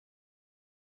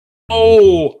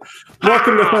Oh,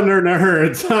 Welcome to Thunder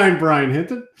Nerds. I'm Brian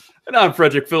Hinton. And I'm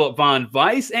Frederick Philip von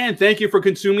Weiss, and thank you for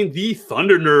consuming the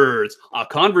Thunder Nerds, a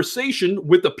conversation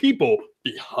with the people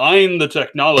behind the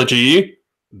technology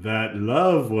that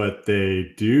love what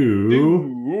they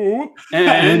do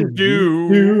and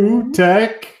do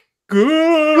tech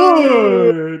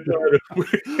good. We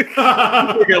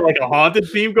got like a haunted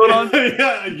theme going on.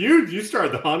 Yeah, you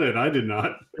started the haunted. I did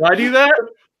not. Did I do that?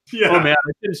 Yeah. Oh man,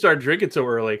 I didn't start drinking so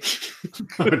early.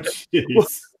 Oh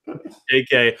jeez.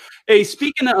 JK. Hey,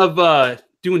 speaking of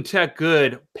doing tech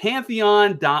good,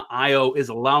 Pantheon.io is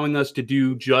allowing us to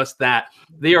do just that.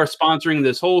 They are sponsoring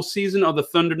this whole season of the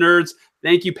Thunder Nerds.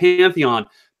 Thank you, Pantheon.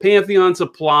 Pantheon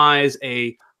supplies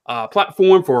a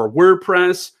platform for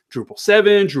WordPress, Drupal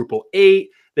 7, Drupal 8.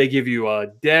 They give you a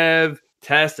dev,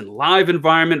 test, and live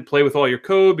environment. Play with all your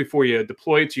code before you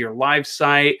deploy it to your live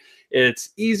site. It's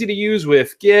easy to use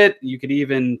with Git. You could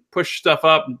even push stuff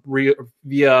up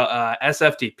via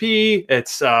SFTP.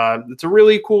 It's a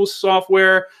really cool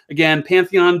software. Again,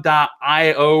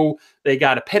 Pantheon.io. They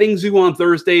got a petting zoo on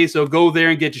Thursday, so go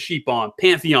there and get your sheep on.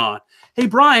 Pantheon. Hey,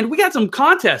 Brian, we got some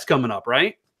contests coming up,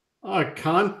 right?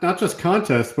 Not just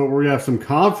contests, but we have some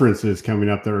conferences coming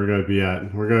up that we're going to be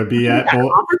at. We're going to be at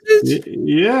conferences?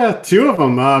 Yeah, two of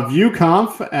them.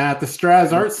 ViewConf at the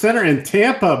Straz Art Center in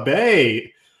Tampa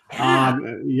Bay.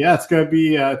 Yeah, it's going to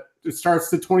be, it starts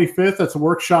the 25th. That's a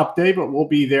workshop day, but we'll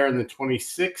be there on the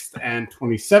 26th and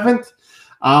 27th.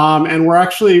 And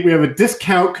we have a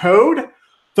discount code,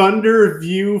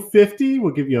 ThunderView50.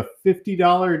 We'll give you a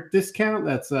 $50 discount.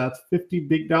 That's 50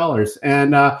 big dollars.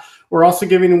 And we're also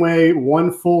giving away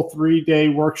one full 3-day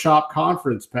workshop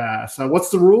conference pass. What's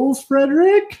the rules,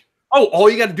 Frederick? Oh, all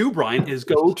you got to do, Brian, is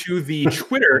go to the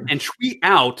Twitter and tweet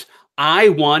out, I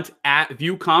want at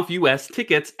ViewConf US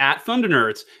tickets at Thunder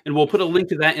Nerds, and we'll put a link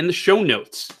to that in the show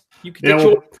notes. You can get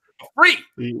your free.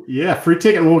 Yeah, free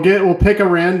ticket. We'll pick a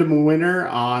random winner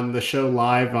on the show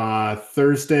live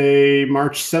Thursday,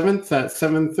 March 7th at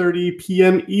 7:30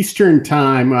 p.m. Eastern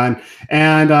time.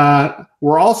 And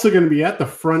we're also going to be at the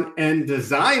Front End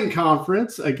Design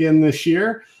Conference again this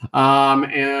year.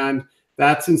 And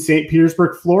that's in St.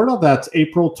 Petersburg, Florida. That's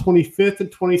April 25th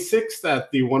and 26th at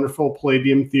the wonderful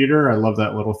Palladium Theater. I love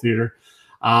that little theater.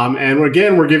 And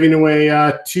again, we're giving away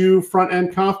 2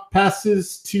 front-end conf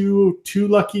passes to 2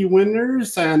 lucky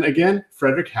winners. And again,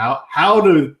 Frederick, how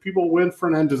do people win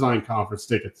front-end design conference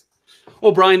tickets?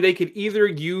 Well, Brian, they could either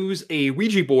use a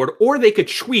Ouija board or they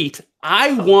could tweet,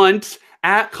 I want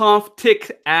at ConfTick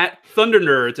at Thunder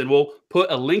Nerds, and we'll put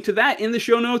a link to that in the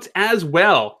show notes as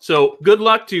well. So good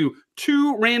luck to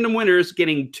 2 random winners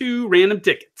getting 2 random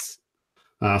tickets.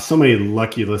 So many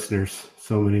lucky listeners.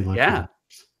 So many lucky listeners.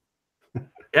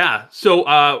 Yeah.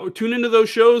 So tune into those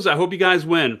shows. I hope you guys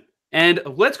win. And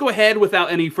let's go ahead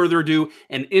without any further ado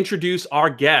and introduce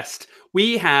our guest.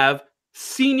 We have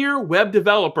senior web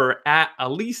developer at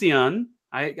Atlassian.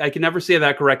 I can never say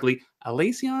that correctly.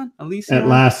 Atlassian?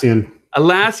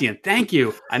 Atlassian. Thank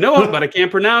you. I know it, but I can't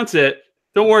pronounce it.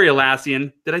 Don't worry,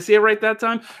 Atlassian. Did I say it right that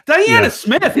time? Diana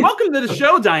Smith. Welcome to the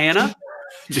show, Diana.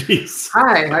 Jeez.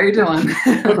 Hi, how you doing?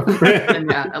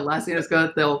 And yeah, Atlassian is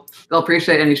good. They'll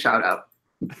appreciate any shout out.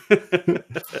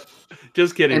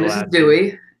 Just kidding. And this is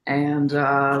Dewey, and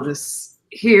this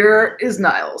here is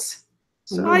Niles.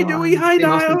 So, hi, Dewey. Hi,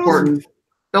 Niles. Most important.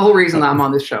 The whole reason I'm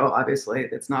on this show, obviously,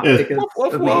 it's not because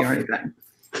of me or anything.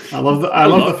 I love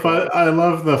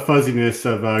the fuzziness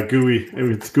of Gooey.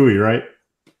 It's Gooey, right?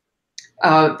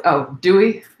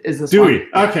 Dewey is this Dewey.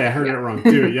 one. Okay, I heard it wrong.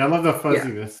 Dewey. Yeah, I love the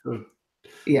fuzziness.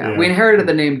 Yeah, we inherited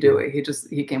the name Dewey.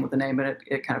 He came with the name, and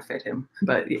it kind of fit him.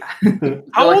 But yeah.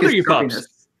 How old are you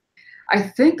pups? I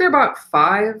think they're about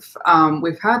 5.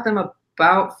 We've had them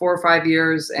about 4 or 5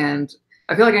 years, and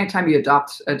I feel like anytime you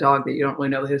adopt a dog that you don't really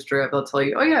know the history of, they'll tell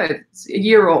you, "Oh yeah, it's a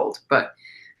year old," but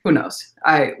who knows?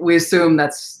 We assume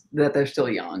that they're still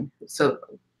young, so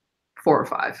 4 or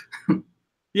 5.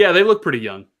 Yeah, they look pretty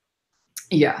young.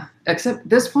 Yeah, except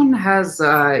this one has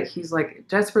he's like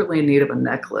desperately in need of a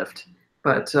neck lift.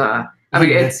 But I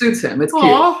mean, it suits him. It's cute.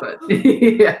 But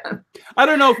yeah. I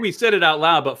don't know if we said it out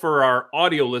loud, but for our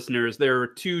audio listeners, there are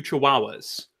 2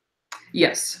 Chihuahuas.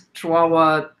 Yes,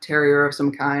 Chihuahua Terrier of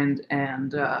some kind,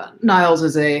 and Niles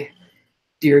is a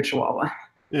deer Chihuahua.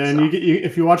 And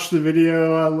if you watch the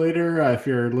video later, if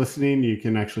you're listening, you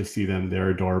can actually see them. They're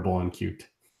adorable and cute.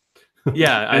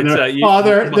 Yeah,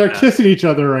 they're kissing each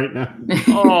other right now.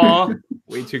 Oh,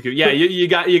 way too cute. Yeah, you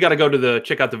got to go to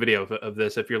check out the video of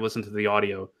this if you're listening to the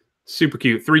audio. Super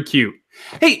cute, 3 cute.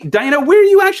 Hey, Diana, where are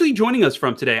you actually joining us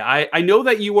from today? I know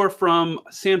that you are from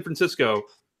San Francisco,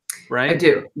 right? I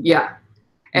do. Yeah.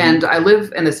 And I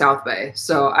live in the South Bay.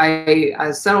 So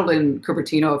I settled in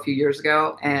Cupertino a few years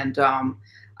ago, and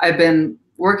I've been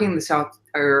working in the South,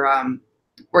 or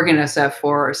working in SF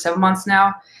for 7 months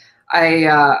now.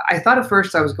 I thought at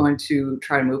first I was going to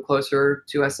try to move closer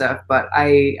to SF, but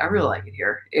I really like it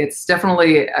here. It's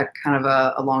definitely a kind of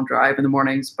a long drive in the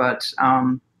mornings, but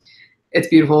it's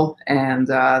beautiful, and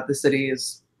the city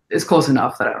is close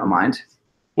enough that I don't mind.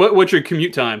 What's your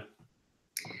commute time?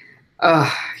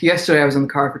 Yesterday I was in the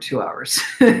car for 2 hours,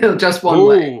 just one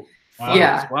way. Wow.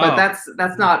 Yeah, Wow. but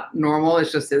that's not normal.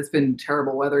 It's just it's been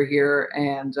terrible weather here,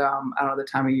 and I don't know, the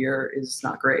time of year is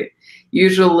not great.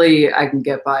 Usually I can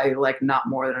get by like not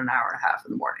more than an hour and a half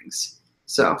in the mornings.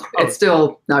 So it's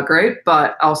still not great,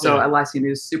 but also Atlassian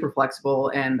is super flexible,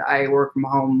 and I work from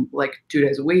home like 2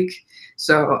 days a week.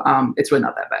 So it's really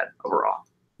not that bad overall.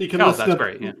 You can that's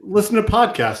great. Yeah. Listen to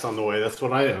podcasts on the way. That's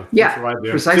what I do. Yeah, That's what I do.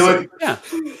 precisely. Yeah.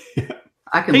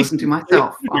 I can listen to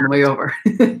myself on the way over.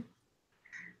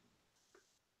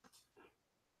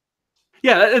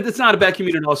 Yeah, it's not a bad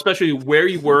commute at all, especially where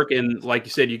you work, and like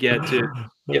you said, you get to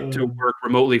work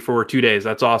remotely for 2 days.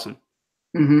 That's awesome.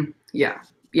 Mm-hmm. Yeah.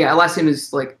 Atlassian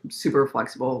is like super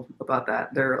flexible about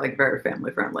that. They're like very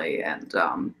family friendly, and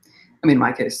I mean, in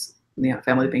my case,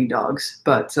 family being dogs,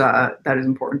 but that is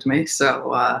important to me.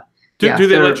 So do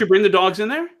they let you bring the dogs in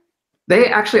there? They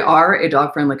actually are a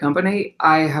dog friendly company.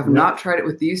 I have not tried it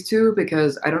with these two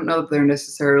because I don't know if they're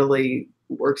necessarily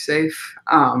work safe.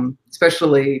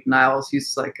 Especially Niles.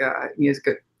 He's like he's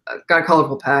got a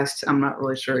colorful past. I'm not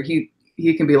really sure. He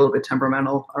can be a little bit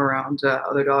temperamental around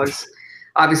other dogs.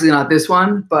 Obviously not this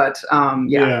one, but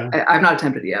I've not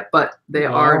attempted it yet. But they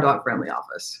are a dog friendly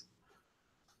office.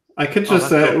 I could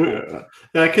just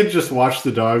I could just watch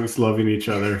the dogs loving each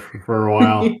other for a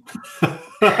while.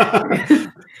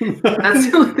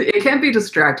 It can be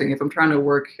distracting if I'm trying to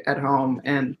work at home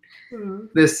and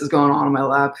this is going on in my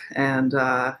lap, and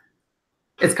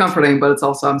it's comforting, but it's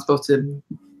also I'm supposed to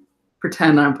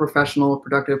pretend I'm a professional,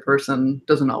 productive person.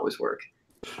 Doesn't always work.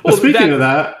 Well, speaking of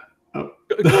that,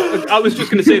 I was just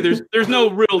going to say there's no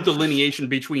real delineation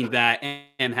between that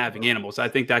and having animals. I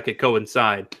think that could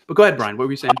coincide. But go ahead, Brian. What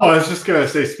were you saying? Oh, I was just going to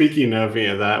say, speaking of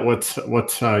that,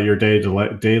 what's your day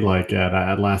like at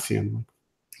Atlassian?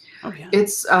 Oh, yeah.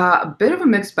 It's a bit of a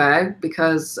mixed bag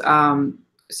because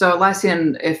so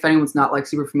Atlassian, if anyone's not like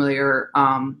super familiar,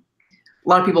 a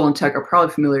lot of people in tech are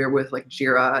probably familiar with like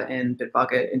Jira and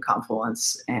Bitbucket and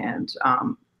Confluence and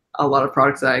a lot of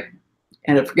products that I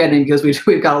end up forgetting because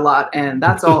we've got a lot, and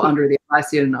that's all under the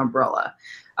Atlassian umbrella.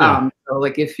 So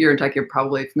like if you're in tech, you're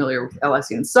probably familiar with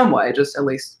Atlassian in some way, just at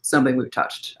least something we've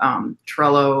touched.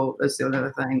 Trello is the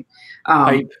other thing.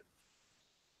 The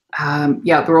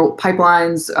role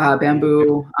pipelines,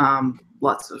 Bamboo,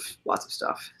 lots of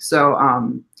stuff. So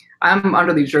I'm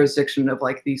under the jurisdiction of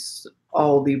like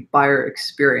all the buyer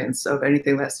experience of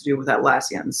anything that has to do with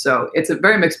Atlassian. So it's a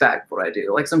very mixed bag of what I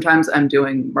do. Like sometimes I'm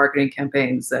doing marketing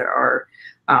campaigns that are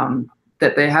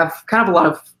that they have kind of a lot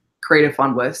of creative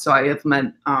fun with. So I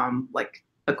implement like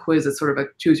a quiz that's sort of a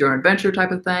choose your own adventure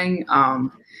type of thing.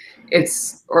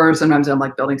 Or sometimes I'm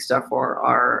like building stuff for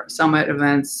our summit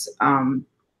events.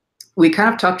 We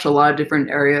kind of touch a lot of different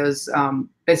areas.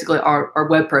 Basically, our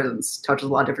web presence touches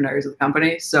a lot of different areas of the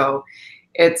company. So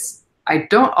I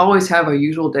don't always have a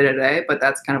usual day-to-day, but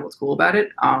that's kind of what's cool about it.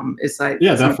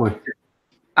 Definitely.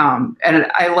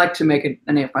 And I like to make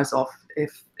a name for myself.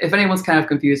 If anyone's kind of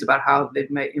confused about how they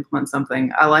may implement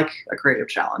something, I like a creative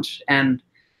challenge, and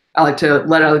I like to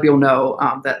let other people know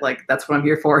that like that's what I'm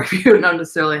here for. If you don't know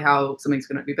necessarily how something's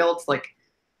going to be built, like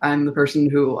I'm the person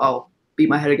who I'll beat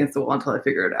my head against the wall until I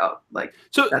figure it out. Like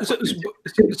so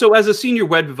as a senior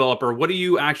web developer, what are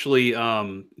you actually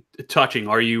touching?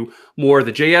 Are you more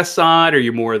the JS side? Are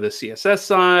you more the CSS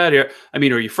side?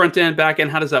 Are you front end, back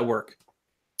end? How does that work?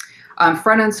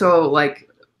 Front end, so like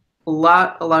a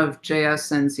lot of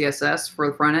JS and CSS for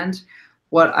the front end.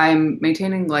 What I'm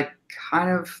maintaining, like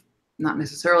kind of not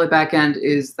necessarily back end,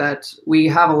 is that we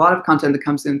have a lot of content that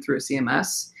comes in through a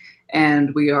CMS,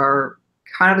 and we are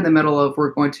kind of in the middle of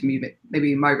we're going to be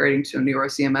maybe migrating to a newer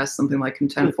CMS, something like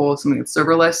Contentful, something that's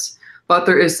serverless. But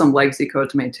there is some legacy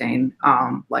code to maintain.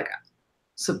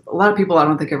 So a lot of people, I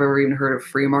don't think I've ever even heard of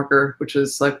FreeMarker, which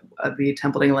is like the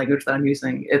templating language that I'm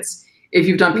using. If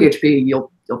you've done PHP,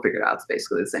 you'll figure it out. It's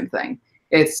basically the same thing.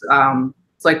 It's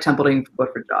like templating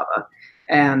but for Java,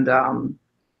 and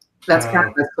that's kind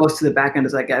of as close to the back end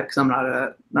as I get because I'm not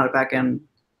a back end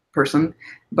person.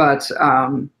 But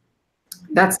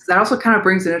that also kind of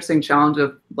brings an interesting challenge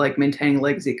of like maintaining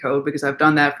legacy code, because I've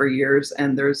done that for years,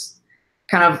 and there's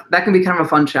that can be kind of a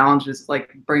fun challenge, is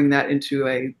like bringing that into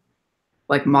a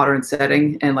like modern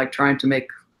setting and like trying to make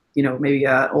maybe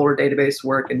older database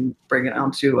work and bring it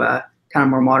onto a kind of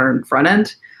more modern front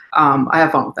end. I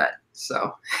have fun with that.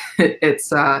 So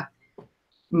it's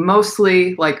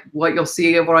mostly like what you'll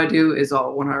see of what I do is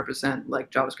all 100%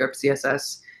 like JavaScript,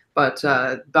 CSS, but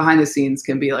behind the scenes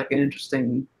can be like an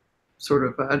interesting sort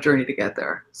of a journey to get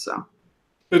there. So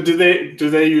do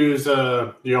they use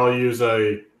you all use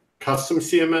a custom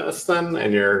CMS then,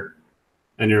 and you're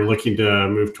looking to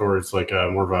move towards like a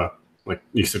more of a, like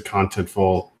you said,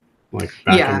 contentful like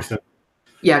backend stuff?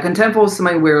 Yeah, Contentful is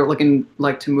something we're looking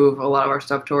like to move a lot of our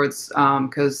stuff towards,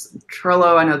 because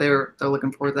Trello, I know they're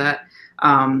looking for that.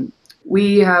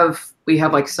 We have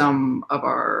like some of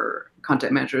our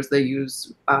content managers, they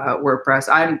use WordPress.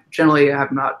 I generally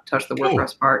have not touched the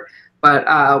WordPress part, but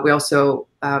we also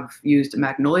have used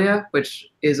Magnolia, which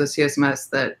is a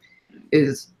CSS that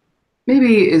is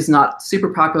not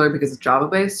super popular because it's Java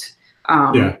based,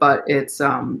 but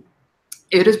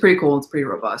it is pretty cool. It's pretty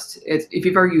robust. If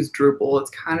you've ever used Drupal, it's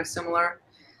kind of similar.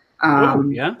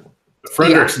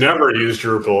 Frederick's never used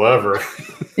Drupal ever. a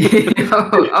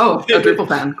Drupal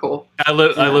fan, cool. I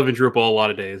live in Drupal a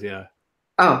lot of days. Yeah.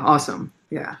 Oh, awesome.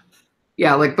 Yeah.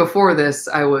 Like before this,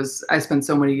 I spent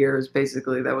so many years.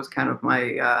 Basically, that was kind of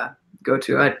my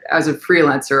go-to. As a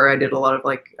freelancer, I did a lot of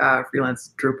like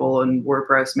freelance Drupal and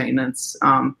WordPress maintenance. So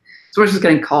I was just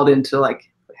getting called into like,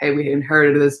 hey, we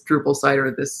inherited this Drupal site or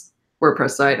this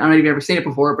WordPress site. I don't know if you've ever seen it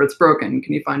before, but it's broken.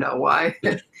 Can you find out why?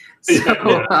 It's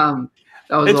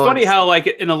funny how like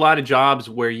in a lot of jobs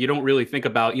where you don't really think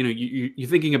about, you're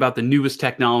thinking about the newest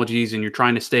technologies and you're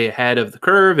trying to stay ahead of the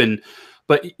curve,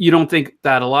 but you don't think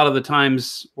that a lot of the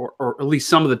times, or at least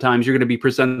some of the times, you're going to be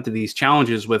presented to these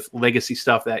challenges with legacy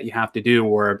stuff that you have to do,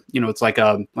 or it's like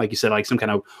you said, like some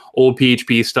kind of old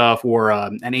PHP stuff, or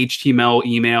an HTML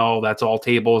email that's all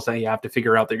tables that you have to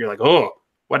figure out, that you're like, oh,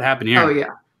 what happened here? Oh yeah.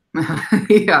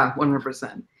 Yeah,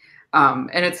 100%.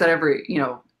 And it's at every,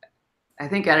 I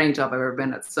think at any job I've ever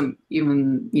been at, some,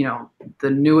 even, the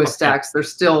newest stacks, they're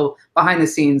still behind the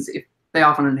scenes. If they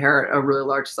often inherit a really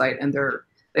large site, and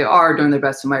they are doing their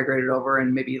best to migrate it over,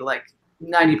 and maybe like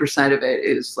 90% of it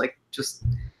is like just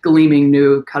gleaming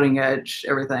new, cutting edge,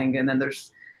 everything. And then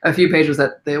there's a few pages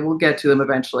that they will get to them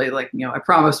eventually. Like, I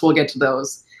promise we'll get to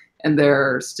those. And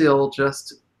they're still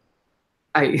just,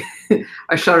 I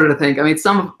shudder to think. I mean,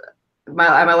 at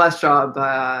my last job,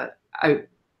 I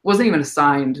wasn't even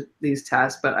assigned these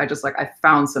tasks, but I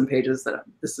found some pages that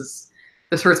this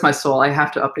hurts my soul. I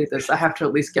have to update this. I have to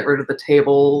at least get rid of the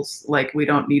tables. Like, we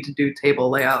don't need to do table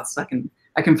layouts. I can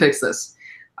fix this.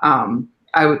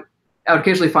 I would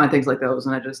occasionally find things like those,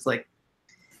 and I just like,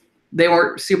 they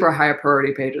weren't super high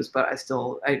priority pages, but I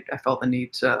felt the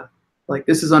need to, like,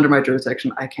 this is under my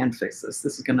jurisdiction. I can fix this.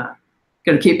 This is gonna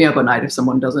keep me up at night if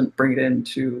someone doesn't bring it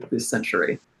into this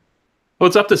century. Well,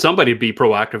 it's up to somebody to be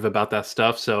proactive about that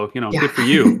stuff. So, good for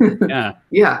you. Yeah.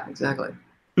 Yeah, exactly.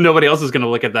 Nobody else is going to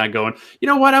look at that going, you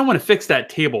know what? I want to fix that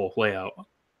table layout.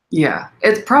 Yeah.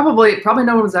 It's probably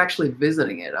no one's actually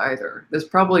visiting it either. There's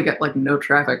probably got like no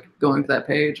traffic going to that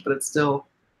page, but it's still,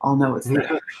 I'll know it's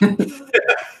there.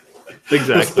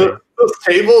 Exactly. Those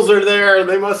tables are there.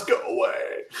 They must go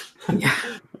away. Yeah.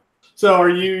 So are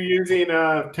you using,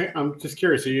 I'm just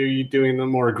curious, are you doing the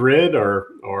more grid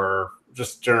or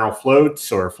just general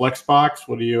floats or Flexbox?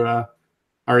 What do you, how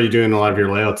are you doing a lot of your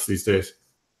layouts these days?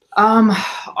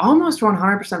 Almost 100%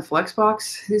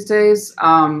 Flexbox these days.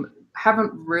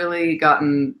 Haven't really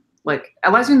gotten, like,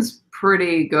 Atlassian's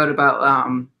pretty good about,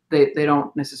 they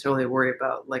don't necessarily worry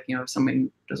about, like, if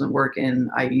something doesn't work in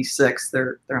IE6,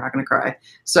 they're not going to cry.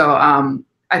 So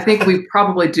I think we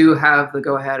probably do have the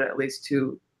go ahead at least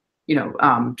to,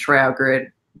 try out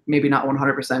grid, maybe not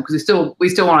 100%, because we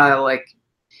still want to like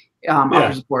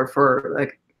offer support for,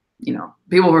 like,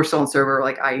 people who are still on server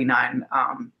like IE9.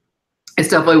 It's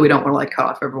definitely, we don't want to like cut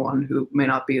off everyone who may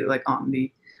not be like on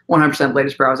the 100%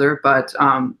 latest browser, but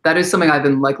that is something I've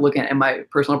been like looking at in my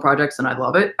personal projects, and I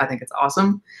love it. I think it's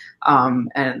awesome,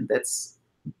 and it's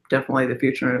definitely the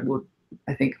future, and it would,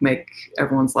 I think, make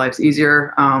everyone's lives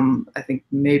easier. I think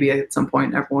maybe at some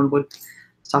point everyone would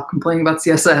stop complaining about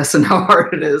CSS and how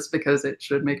hard it is, because it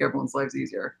should make everyone's lives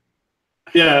easier.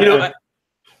 Yeah.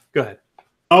 Go ahead.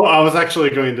 Oh, I was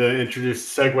actually going to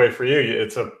introduce a segue for you.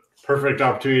 It's a perfect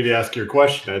opportunity to ask your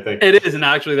question, I think. It is, and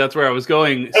actually that's where I was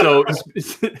going. So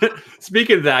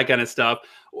speaking of that kind of stuff,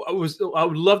 I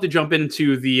would love to jump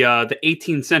into the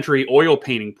 18th century oil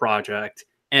painting project.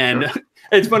 And sure.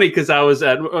 It's funny because I'll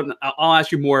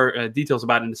ask you more details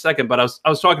about it in a second, but I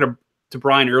was talking to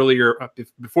Brian earlier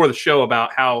before the show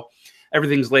about how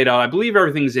everything's laid out. I believe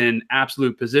everything's in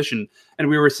absolute position. And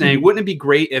we were saying, wouldn't it be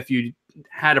great if you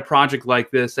had a project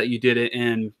like this that you did it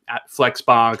in at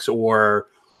Flexbox or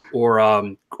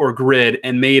Grid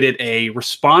and made it a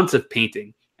responsive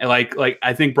painting. And like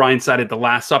I think Brian cited The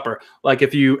Last Supper. Like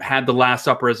if you had The Last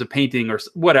Supper as a painting or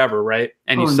whatever, right?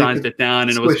 And you sized it down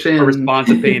and it was a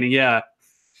responsive painting. Yeah.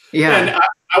 Yeah. And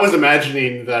I was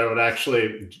imagining that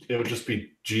it would just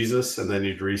be Jesus and then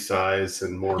you'd resize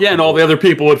and more. Yeah. And all the other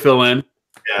people would fill in.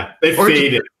 Yeah. They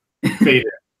fade it.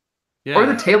 Yeah. Or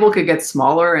the table could get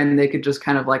smaller and they could just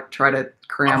kind of like try to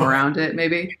cram around it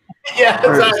maybe. Yeah.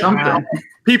 Or something.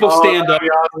 People stand up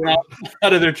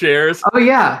out of their chairs. Oh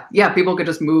yeah. Yeah. People could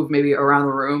just move maybe around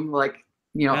the room, like,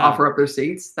 offer up their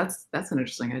seats. That's an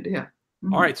interesting idea.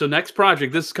 All right. So next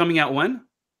project, this is coming out when?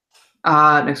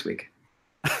 Next week.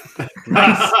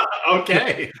 Nice.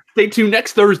 Okay. Stay tuned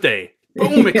next Thursday.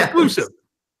 Boom, exclusive.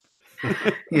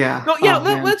 Yeah. No, yeah.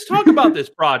 Let's talk about this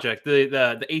project,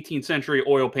 the 18th century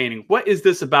oil painting. What is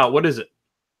this about? What is it?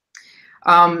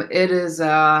 It is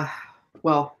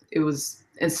well, it was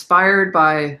inspired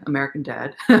by American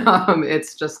Dad.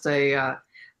 It's just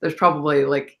there's probably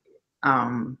like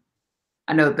I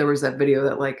know there was that video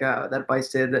that that Vice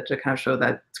did that to kind of show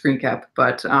that screen cap,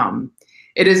 but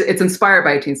it's inspired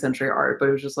by 18th century art, but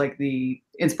it was just like the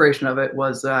inspiration of it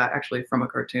was actually from a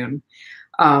cartoon.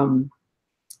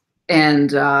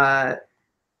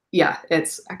 Yeah, I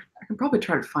can probably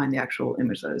try to find the actual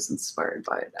image that is inspired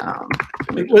by it.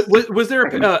 Was there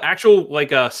an actual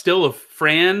like a still of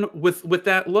Fran with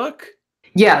that look?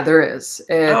 Yeah, there is.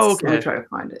 Okay. Let me try to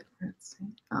find it. Let's see.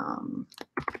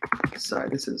 Sorry,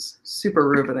 this is super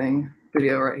riveting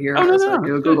video right here. Oh, no, as I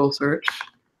do a Google search.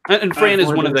 And Fran is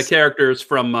one of the characters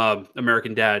from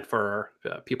American Dad for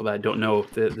people that don't know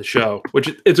the show, which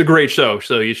it's a great show.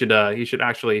 So you should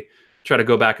actually try to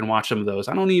go back and watch some of those.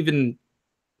 I don't think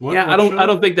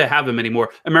they have them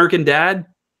anymore. American Dad.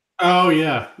 Oh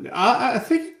yeah, I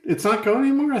think it's not going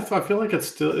anymore. I feel like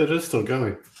it is still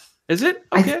going. Is it?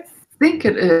 Okay. I think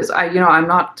it is. I'm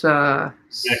not could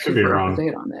be wrong. up to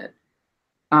date on it.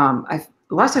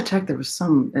 Last I checked, there was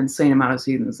some insane amount of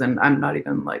seasons, and I'm not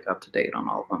even like up to date on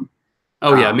all of them.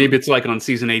 Oh yeah, maybe it's like on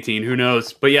season 18. Who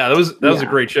knows? But yeah, that was a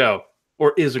great show,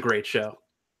 or is a great show.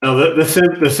 No, the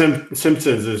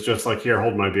Simpsons is just like, here,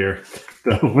 hold my beer.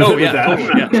 Totally, yeah.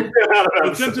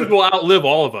 The Simpsons will outlive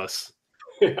all of us.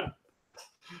 Yeah.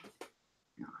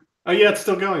 Oh yeah, it's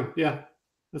still going. Yeah,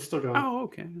 it's still going. Oh,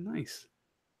 okay, nice.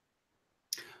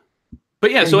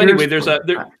 But yeah, so anyway,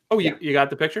 you got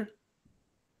the picture?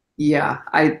 Yeah,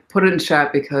 I put it in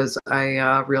chat because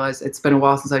I realized it's been a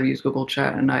while since I've used Google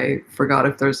Chat, and I forgot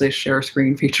if there's a share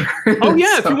screen feature. Oh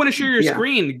yeah, if you want to share your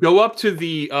screen, go up to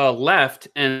the left,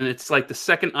 and it's like the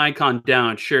second icon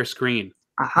down, share screen.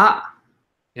 Aha.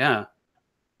 Yeah,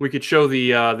 we could show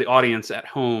the audience at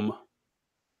home.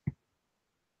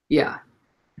 Yeah,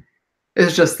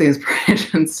 it's just the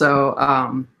inspiration. So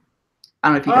I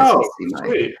don't know if you guys can see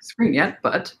my screen yet,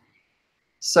 but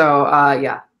so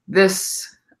yeah, this.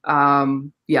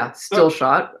 Still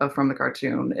shot from the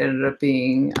cartoon. It ended up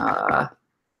being that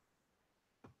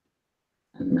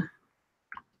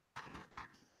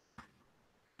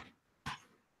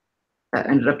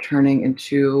ended up turning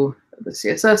into the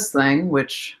CSS thing,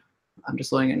 which I'm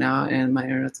just loading it now, and my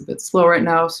internet's a bit slow right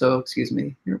now, so excuse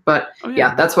me. But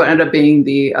yeah, that's what ended up being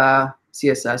the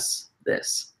CSS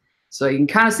this. So you can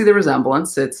kind of see the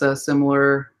resemblance. It's a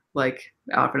similar like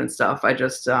outfit and stuff.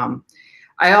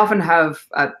 I often have,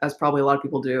 as probably a lot of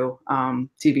people do,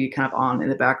 TV kind of on in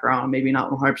the background, maybe not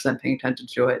 100% paying attention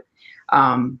to it.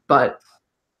 But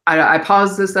I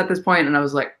paused this at this point, and I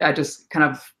was like, I just kind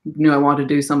of knew I wanted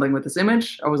to do something with this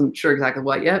image. I wasn't sure exactly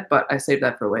what yet, but I saved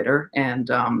that for later. And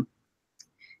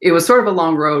it was sort of a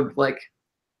long road, like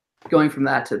going from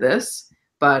that to this.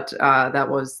 But that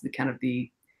was the kind of the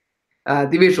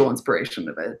visual inspiration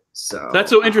of it. So that's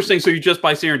so interesting. So you just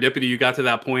by serendipity, you got to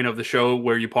that point of the show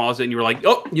where you paused it and you were like,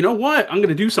 oh, you know what? I'm going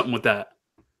to do something with that.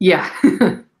 Yeah.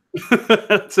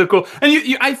 That's so cool.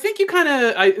 And I think you kind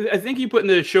of, I think you put in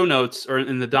the show notes, or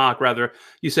in the doc rather,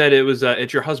 you said it was,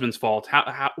 it's your husband's fault.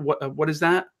 What is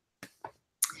that?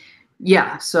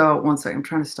 Yeah. So one second, I'm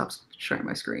trying to stop sharing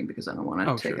my screen because I don't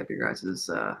want to take up your guys's,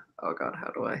 oh God,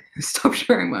 how do I stop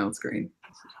sharing my own screen?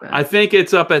 I think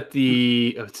it's up at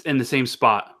it's in the same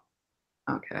spot.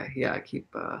 Okay. Yeah. I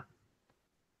keep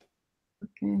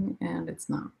looking, and it's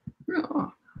not.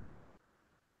 Oh.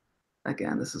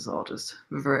 Again, this is all just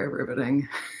very riveting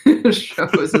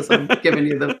shows as I'm giving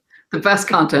you the best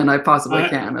content I possibly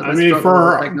can. I mean,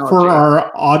 for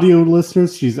our audio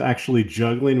listeners, she's actually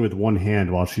juggling with one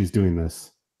hand while she's doing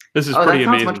this. This is pretty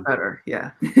amazing. Much better.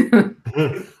 Yeah.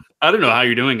 I don't know how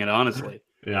you're doing it, honestly.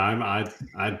 Yeah, I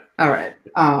all right.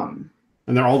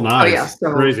 And they're all nice. Oh yeah,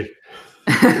 so crazy.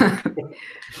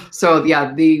 so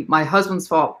yeah, my husband's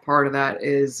fault part of that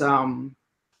is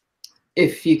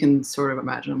if you can sort of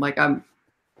imagine, like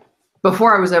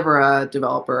before I was ever a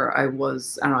developer, I don't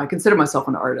know, I consider myself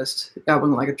an artist. I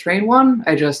wasn't like a trained one.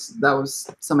 That was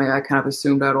something I kind of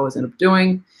assumed I'd always end up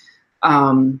doing.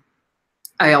 I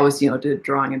always, did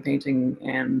drawing and painting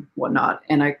and whatnot.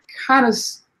 And I kind of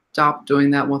stopped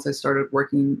doing that once I started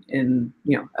working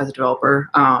as a developer.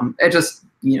 It just,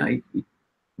 you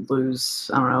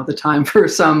lose, I don't know, the time for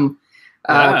some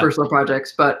personal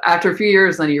projects. But after a few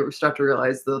years, then you start to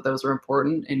realize that those are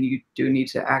important and you do need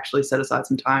to actually set aside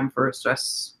some time for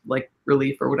stress, like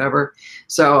relief or whatever.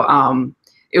 So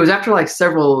it was after like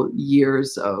several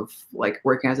years of like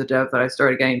working as a dev that I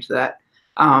started getting into that.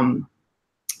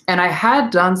 And I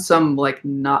had done some like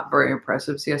not very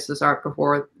impressive CSS art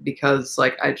before because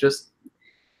like I do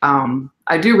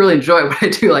really enjoy what I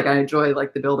do. Like I enjoy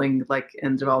like the building like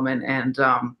and development, and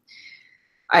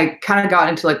I kind of got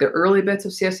into like the early bits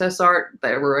of CSS art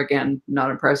that were again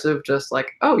not impressive. Just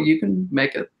like, oh, you can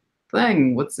make a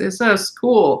thing with CSS,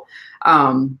 cool.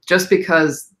 Just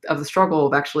because of the struggle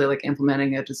of actually like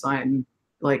implementing a design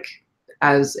like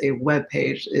as a web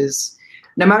page is.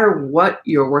 No matter what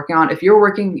you're working on, if you're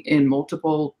working in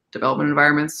multiple development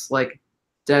environments like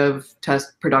dev,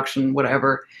 test, production,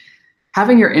 whatever,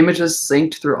 having your images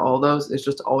synced through all of those is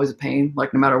just always a pain.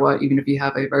 Like no matter what, even if you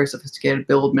have a very sophisticated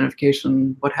build,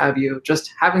 minification, what have you,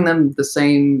 just having them the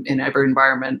same in every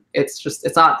environment, it's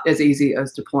not as easy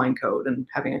as deploying code and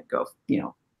having it go,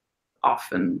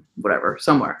 off and whatever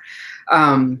somewhere.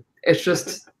 It's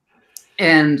just,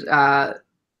 and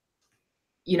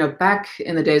back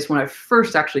in the days when I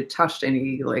first actually touched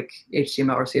any like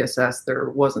HTML or CSS,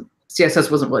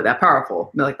 CSS wasn't really that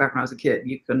powerful. Like back when I was a kid,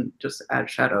 you couldn't just add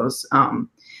shadows.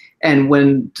 And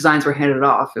when designs were handed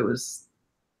off, it was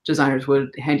designers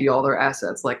would hand you all their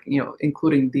assets, like,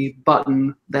 including the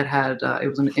button that had, it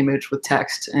was an image with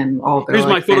text and all of their Here's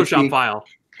like, my Photoshop file.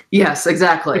 Yes,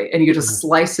 exactly. And you could just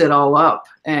slice it all up.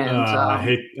 And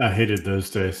I hated those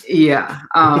days. Yeah.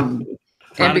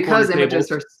 And because images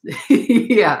are,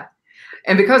 yeah.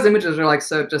 And because images are like,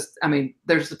 so just, I mean,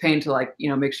 there's just a pain to like,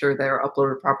 make sure they're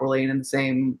uploaded properly and in the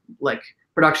same like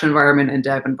production environment and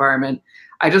dev environment.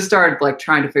 I just started like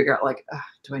trying to figure out like,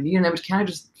 do I need an image? Can I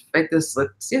just fake this? Like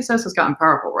CSS has gotten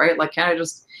powerful, right? Like, can I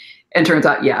just, and turns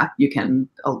out, yeah, you can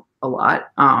a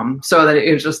lot. So that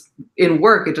it was just in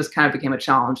work, it just kind of became a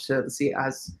challenge to see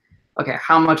as, okay,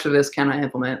 how much of this can I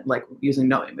implement like using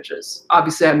no images?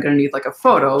 Obviously I'm going to need like a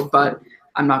photo, but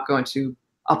I'm not going to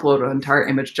upload an entire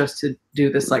image just to do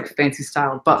this like fancy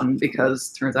styled button,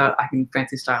 because turns out I can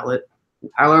fancy style it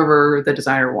however the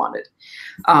designer wanted.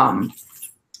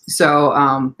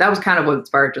 So that was kind of what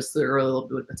inspired just the early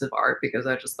little bits of art, because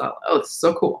I just thought, oh, this is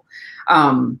so cool.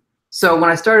 So when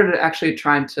I started actually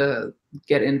trying to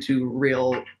get into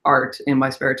real art in my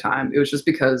spare time, it was just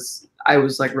because I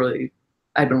was like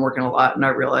I'd been working a lot, and I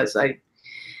realized I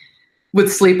would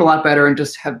sleep a lot better and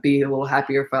just be a little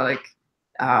happier if I like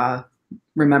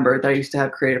remembered that I used to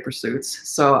have creative pursuits.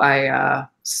 So I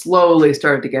slowly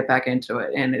started to get back into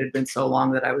it, and it had been so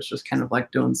long that I was just kind of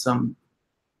like doing some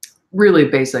really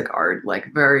basic art,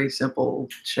 like very simple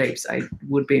shapes I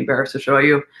would be embarrassed to show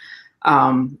you.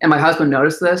 And my husband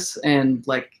noticed this, and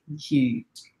like he's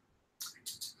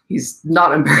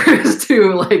not embarrassed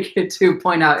to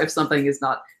point out if something is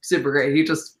not super great. He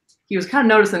was kind of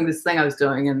noticing this thing I was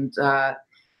doing, and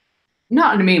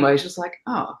not in a mean way. He's just like,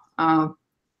 oh,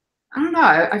 I don't know.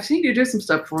 I've seen you do some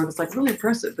stuff before that's like really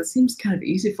impressive. That seems kind of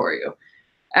easy for you.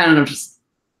 And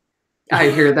I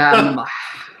hear that, and I'm like,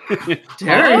 how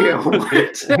dare you?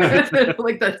 What?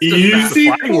 Like that's easy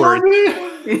for me.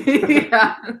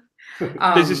 Yeah.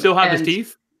 Does he still have his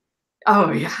teeth?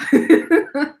 Oh yeah,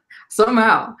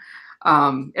 somehow.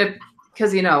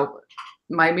 Because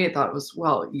my immediate thought was,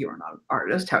 well, you are not an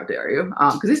artist. How dare you?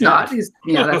 Because he's not. He's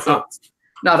that's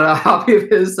not a hobby of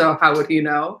his. So how would he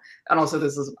know? And also,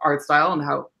 this is an art style, and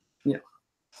how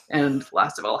And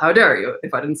last of all, how dare you?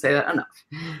 If I didn't say that enough.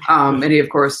 And he of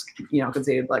course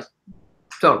conceded like,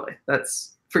 totally.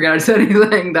 Forget I said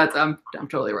anything. I'm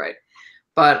totally right.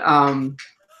 But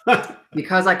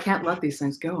because I can't let these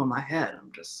things go in my head,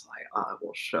 I'm just like, oh, I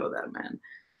will show that man.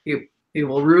 He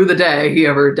will rue the day he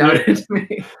ever doubted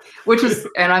me.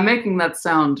 And I'm making that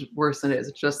sound worse than it is.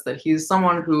 It's just that he's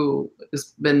someone who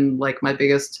has been like my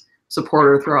biggest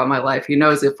supporter throughout my life. He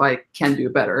knows if I can do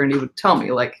better, and he would tell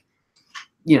me like,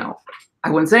 I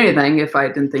wouldn't say anything if I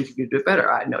didn't think you could do it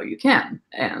better. I know you can.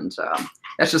 And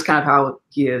that's just kind of how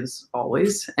he is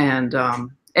always. And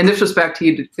in this respect,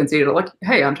 he conceded like,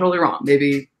 hey, I'm totally wrong.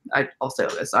 Maybe I'll say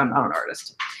this. I'm not an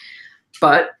artist.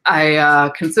 But I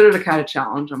considered a kind of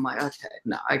challenge. I'm like, okay,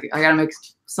 no, I got to make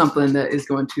something that is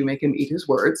going to make him eat his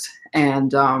words.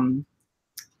 And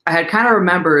I had kind of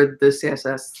remembered the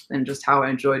CSS and just how I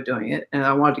enjoyed doing it. And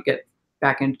I wanted to get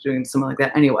back into doing something like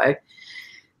that anyway.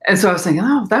 And so I was thinking,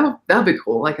 oh, that'll be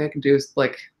cool. Like I could do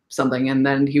like something. And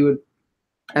then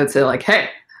I would say like, hey,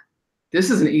 this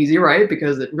isn't easy, right?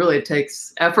 Because it really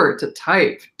takes effort to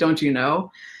type, don't you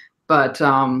know? But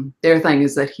the other thing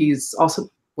is that he's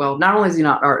also, well, not only is he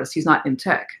not an artist, he's not in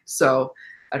tech. So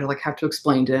I'd like have to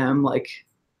explain to him, like,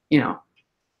 you know,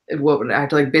 what would I have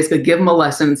to like basically give him a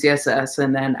lesson in CSS,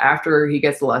 and then after he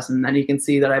gets the lesson, then he can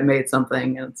see that I made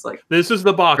something, and it's like, this is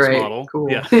the box great, model.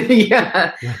 cool, Yeah.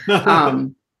 yeah.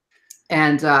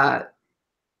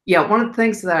 Yeah, one of the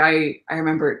things that I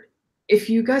remember, if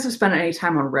you guys have spent any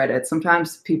time on Reddit,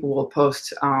 sometimes people will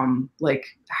post like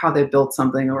how they built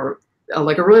something, or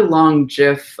like a really long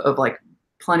GIF of like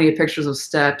plenty of pictures of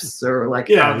steps, or like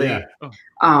how they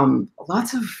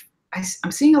lots of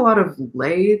I'm seeing a lot of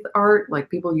lathe art, like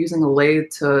people using a lathe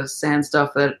to sand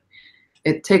stuff that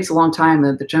it takes a long time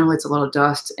and it generates a lot of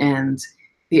dust, and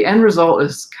the end result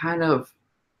is kind of,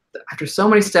 after so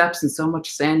many steps and so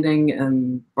much sanding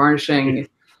and varnishing,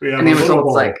 and the result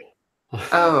is like,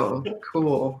 oh,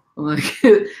 cool. Like,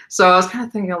 so I was kind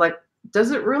of thinking, like,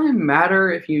 does it really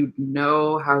matter if you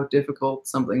know how difficult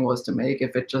something was to make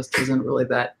if it just isn't really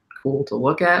that cool to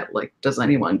look at? Like, does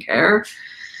anyone care?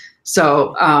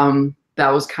 So that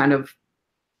was kind of,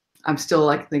 I'm still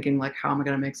like thinking, like, how am I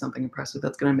going to make something impressive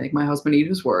that's going to make my husband eat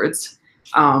his words?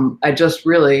 I just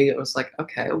really was like,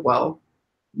 okay, well,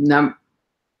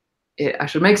 I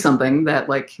should make something that,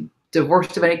 like,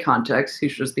 divorced of any context, he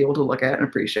should just be able to look at and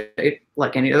appreciate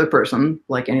like any other person,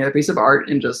 like any other piece of art,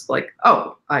 and just like,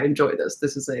 oh, I enjoy this.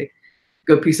 This is a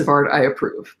good piece of art. I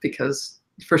approve, because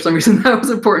for some reason that was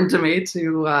important to me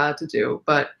to do.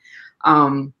 But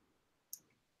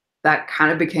that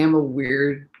kind of became a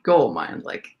weird goal of mine,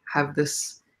 like have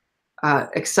this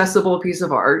accessible piece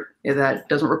of art that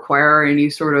doesn't require any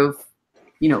sort of,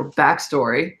 you know,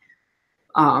 backstory.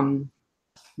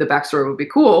 The backstory would be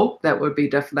cool. That would be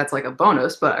that's like a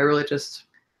bonus, but I really just,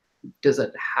 does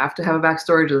it have to have a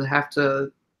backstory? Does it have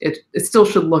to, it still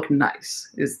should look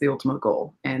nice is the ultimate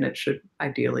goal. And it should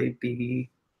ideally be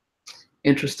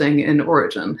interesting in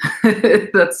origin.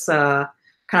 That's kind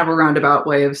of a roundabout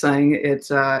way of saying it.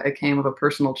 It came of a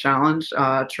personal challenge,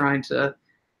 trying to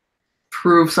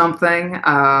prove something.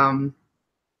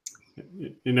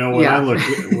 You know, when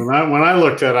I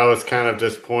looked at it, I was kind of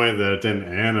disappointed that it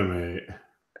didn't animate.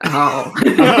 Oh.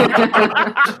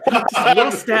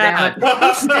 Little stab.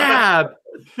 Little stab.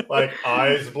 Like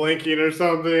eyes blinking or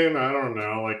something. I don't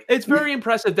know. Like, it's very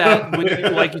impressive that when you,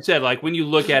 like you said, like when you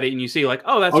look at it and you see like,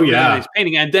 oh, that's a really nice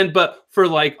painting. And then, but for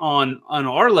like on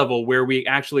our level where we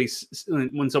actually,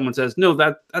 when someone says, no,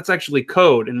 that's actually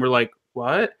code. And we're like,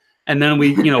 what? And then we,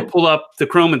 you know, pull up the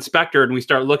Chrome Inspector and we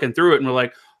start looking through it and we're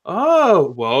like,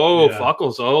 oh, whoa,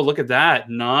 Fuckles. Oh, look at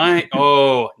that. Nice.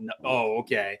 Oh, no,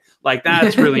 okay. Like,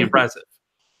 that's really impressive.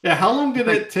 Yeah. How long did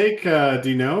it take? Do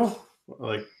you know?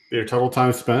 Like, your total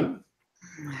time spent?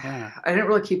 I didn't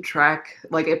really keep track.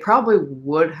 Like, it probably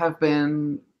would have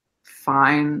been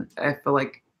fine if,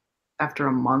 like, after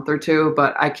a month or two,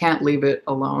 but I can't leave it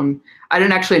alone. I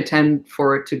didn't actually intend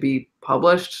for it to be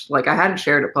published. Like, I hadn't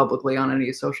shared it publicly on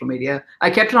any social media.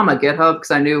 I kept it on my GitHub because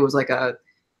I knew it was like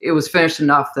it was finished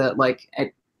enough that like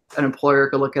an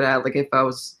employer could look at it. Like if I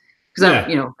was, because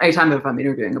you know, anytime if I'm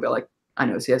interviewing, I'll be like, I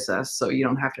know CSS, so you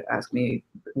don't have to ask me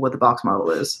what the box model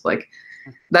is. Like,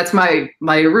 that's my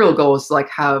real goal, is to like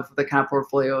have the kind of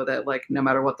portfolio that like no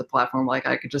matter what the platform, like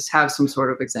I could just have some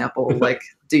sort of example. Like,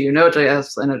 do you know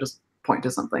JS? And I just point to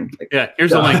something. Like, yeah,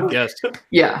 here's a link. Yes.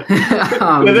 Yeah.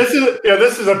 This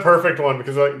is a perfect one,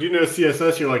 because like, do you know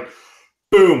CSS? You're like,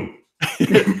 boom.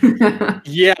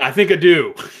 Yeah, I think I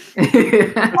do.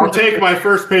 I'll take my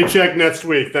first paycheck next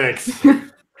week. Thanks.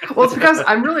 Well, it's because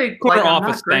I'm really corner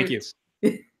office. Thank you.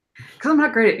 Because I'm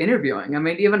not great at interviewing. I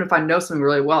mean, even if I know something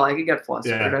really well, I could get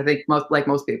flustered. Yeah. I think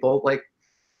most people, like,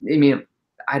 I mean,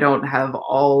 I don't have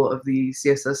all of the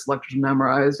CSS lectures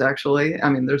memorized. Actually, I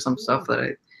mean, there's some stuff that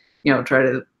I, you know, try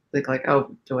to think like,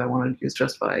 oh, do I want to use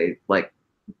justify, like,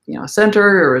 you know,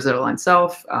 center, or is it align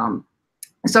self?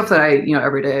 Stuff that I, you know,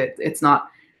 every day, it's not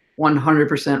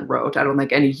 100% rote. I don't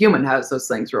think any human has those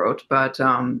things rote, but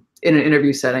in an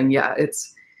interview setting, yeah,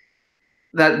 it's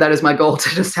that is my goal, to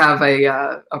just have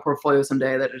a portfolio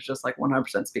someday that is just like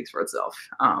 100% speaks for itself.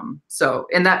 So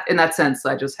in that sense,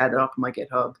 I just had it up on my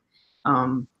GitHub.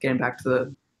 Getting back to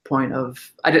the point of,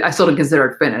 I still didn't consider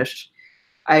it finished.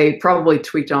 I probably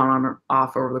tweaked on or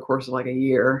off over the course of like a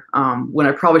year, when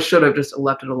I probably should have just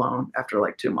left it alone after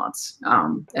like 2 months.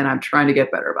 And I'm trying to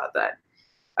get better about that.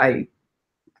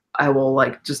 I will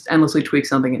like just endlessly tweak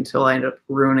something until I end up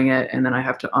ruining it, and then I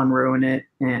have to unruin it,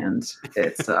 and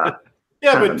it's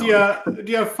yeah. But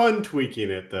do you have fun tweaking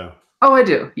it though? Oh, I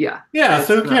do. Yeah. Yeah.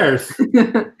 So who cares?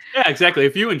 Yeah, exactly.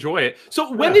 If you enjoy it.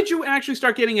 So when did you actually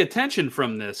start getting attention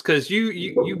from this? Because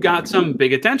you got some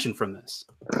big attention from this.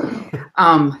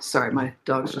 Sorry, my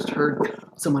dogs just heard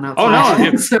someone outside. Oh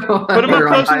no! So put them up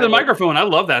close to the microphone. I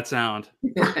love that sound.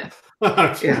 Yeah.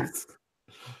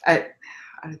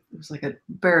 It was like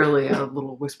barely a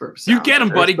little whisper of sound. You get him,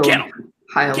 buddy. Get him.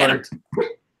 High alert.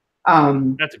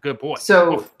 That's a good boy.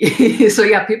 So, so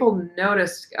yeah, people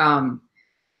noticed.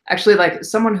 Actually, like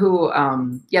someone who,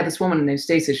 this woman named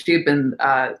Stacy.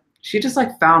 She just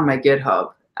like found my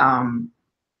GitHub.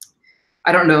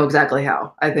 I don't know exactly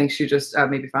how. I think she just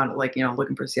maybe found it like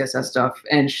looking for CSS stuff,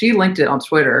 and she linked it on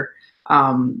Twitter.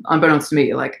 Unbeknownst to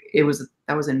me, like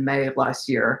that was in May of last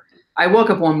year. I woke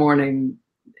up one morning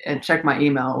and checked my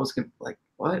email. I was like,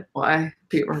 what? Why?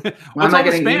 Why am I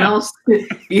getting emails?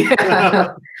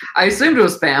 Yeah. I assumed it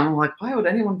was spam. I'm like, why would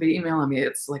anyone be emailing me?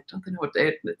 It's like, don't they know what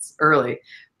day it's early?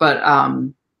 But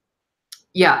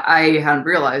yeah, I hadn't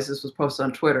realized this was posted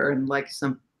on Twitter, and like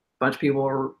bunch of people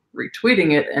were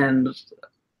retweeting it, and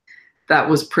that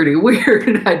was pretty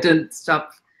weird. I didn't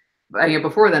stop.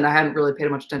 Before then, I hadn't really paid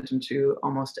much attention to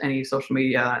almost any social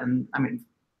media, and I mean,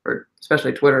 or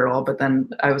especially Twitter at all. But then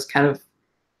I was kind of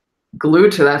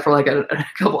glued to that for like a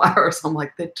couple hours. I'm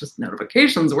like, they just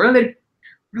notifications. Where are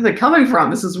they coming from?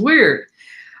 This is weird.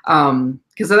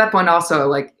 Because at that point, also,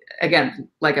 like again,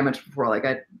 like I mentioned before, like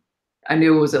I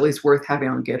knew it was at least worth having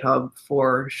on GitHub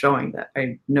for showing that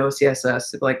I know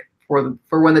CSS. Like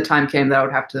for when the time came that I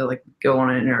would have to like go on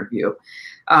an interview.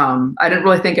 I didn't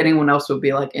really think anyone else would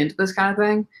be like into this kind of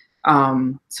thing.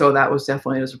 So that was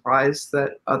definitely a surprise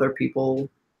that other people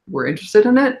were interested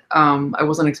in it. I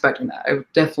wasn't expecting that. I was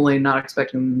definitely not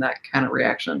expecting that kind of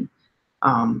reaction.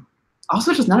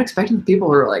 Also just not expecting that people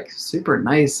were like super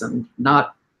nice and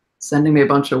not sending me a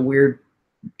bunch of weird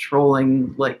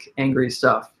trolling, like angry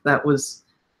stuff. That was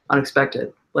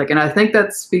unexpected. Like, and I think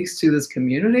that speaks to this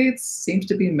community. It seems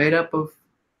to be made up of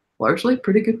largely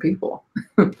pretty good people.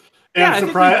 Yeah, I'm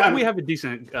surprised we have a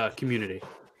decent community.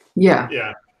 Yeah.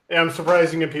 Yeah. I'm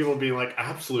surprising at people being like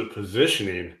absolute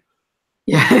positioning.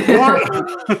 Yeah.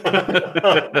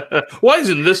 Why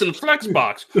isn't this in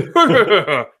Flexbox?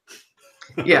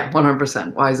 Yeah,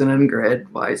 100%. Why isn't it in grid?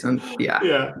 Why isn't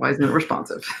it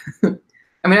responsive?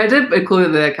 I mean, I did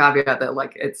include the caveat that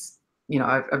like it's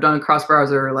I've done cross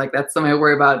browser, like that's something I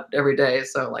worry about every day.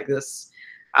 So like this,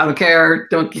 I don't care.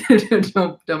 Don't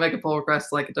make a pull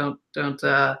request. Like don't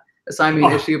assign me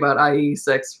an issue about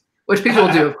IE6, which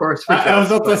people do, of course. I was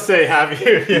about to say, have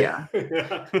you? Yeah.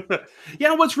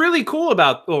 Yeah. What's really cool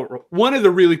about, one of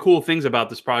the really cool things about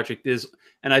this project is,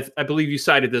 and I believe you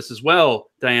cited this as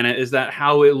well, Diana, is that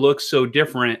how it looks so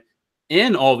different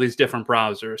in all these different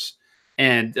browsers,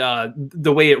 and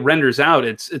the way it renders out,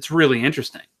 it's really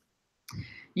interesting.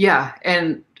 Yeah,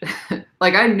 and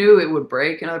like I knew it would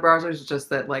break in other browsers. Just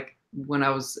that, like when I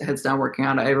was heads down working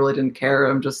on it, I really didn't care.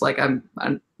 I'm just like I'm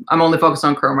only focused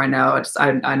on Chrome right now.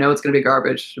 I know it's gonna be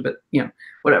garbage, but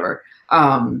whatever.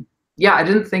 Yeah, I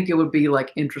didn't think it would be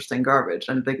like interesting garbage.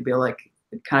 I didn't think it'd be like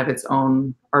kind of its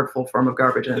own artful form of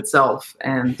garbage in itself,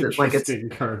 and like it's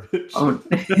garbage.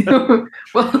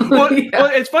 Well,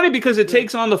 it's funny because it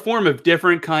takes on the form of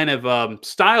different kind of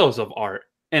styles of art.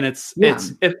 And it's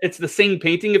the same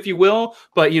painting, if you will,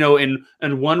 but in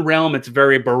one realm it's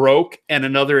very Baroque, and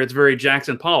another it's very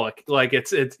Jackson Pollock. Like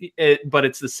but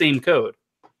it's the same code.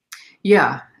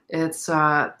 Yeah, it's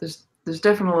there's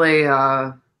definitely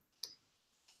I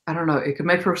don't know. It could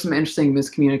make for some interesting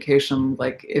miscommunication.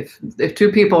 Like if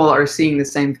two people are seeing the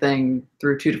same thing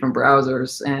through two different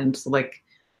browsers, and like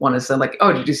one is said like,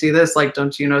 oh, did you see this? Like,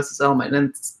 don't you notice this element?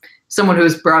 And someone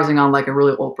who's browsing on like a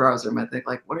really old browser might think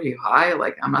like, what are you, high?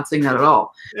 Like, I'm not seeing that at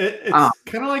all. It's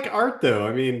kind of like art though.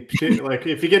 I mean, like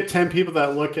if you get 10 people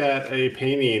that look at a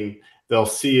painting, they'll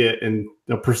see it and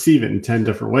they'll perceive it in 10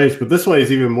 different ways. But this way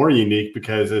is even more unique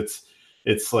because it's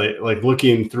like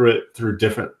looking through it through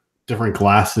different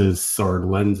glasses or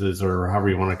lenses or however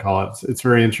you want to call it. It's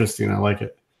very interesting. I like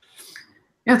it.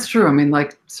 Yeah, it's true. I mean,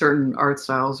 like certain art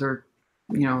styles are,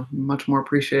 much more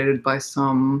appreciated by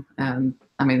some. And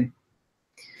I mean,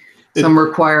 Some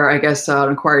require, I guess, an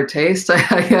acquired taste.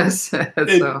 I guess.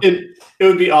 It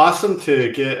would be awesome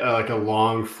to get like a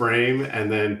long frame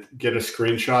and then get a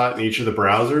screenshot in each of the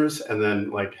browsers and then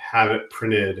like have it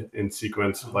printed in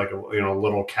sequence with like a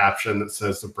little caption that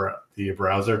says the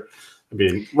browser. I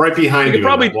mean, right behind you.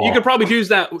 You could probably do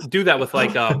that with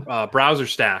like a browser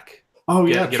stack. Oh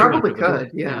yeah, probably could.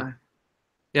 Yeah.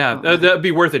 Yeah, that'd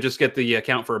be worth it. Just get the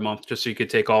account for a month, just so you could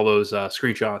take all those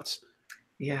screenshots.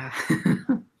 Yeah.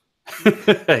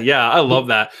 Yeah, I love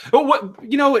that. But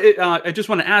I just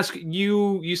want to ask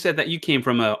you. You said that you came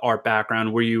from an art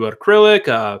background. Were you an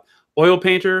acrylic, oil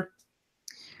painter?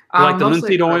 Like the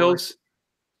linseed oils?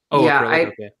 Oh, yeah,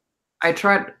 acrylic, I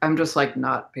tried. I'm just like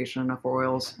not patient enough for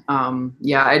oils.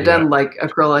 I done like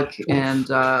acrylic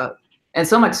and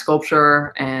some like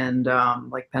sculpture and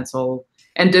like pencil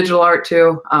and digital art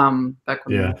too. Back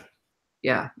when,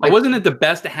 like, wasn't it the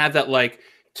best to have that like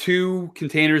 2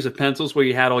 containers of pencils where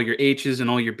you had all your H's and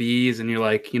all your B's and you're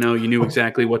like, you knew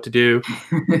exactly what to do?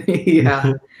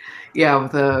 Yeah.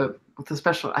 With the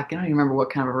special, I can't even remember what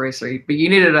kind of eraser, but you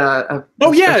needed a it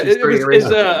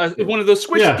was one of those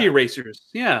squishy erasers.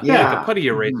 Yeah, like a putty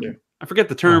eraser. Mm-hmm. I forget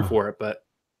the term for it, but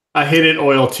I hated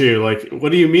oil too. Like,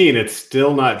 what do you mean it's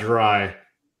still not dry?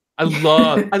 I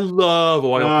love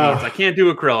oil paints. I can't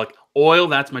do acrylic. Oil,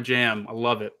 that's my jam. I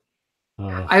love it.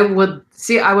 I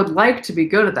would like to be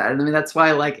good at that. I mean, that's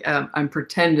why like I'm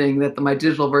pretending that my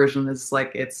digital version is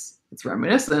like it's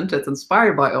reminiscent, it's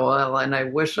inspired by oil, and I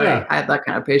wish I had that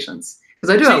kind of patience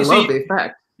because I love the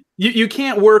effect. You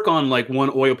can't work on like one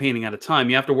oil painting at a time.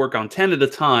 You have to work on 10 at a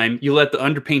time. You let the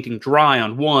underpainting dry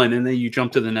on one, and then you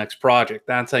jump to the next project.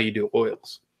 That's how you do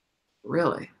oils.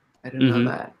 Really, I didn't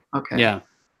know that. Okay, yeah,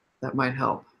 that might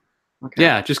help. Okay,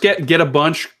 yeah, just get a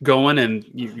bunch going, and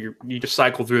you just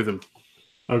cycle through them.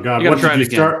 Oh God! What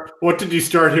did you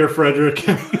start here, Frederick?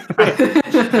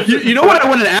 you know what I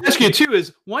wanted to ask you too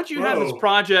is once you had this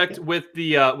project with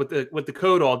the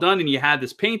code all done and you had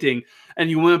this painting and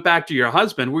you went back to your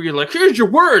husband, where you're like, "Here's your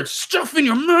words, stuff in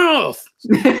your mouth,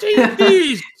 take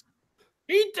these,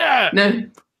 eat that."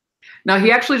 No,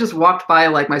 he actually just walked by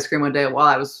like my screen one day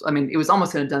while it was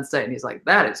almost in a dense state, and he's like,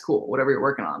 "That is cool, whatever you're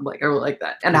working on." I'm like, I really like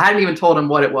that, and I hadn't even told him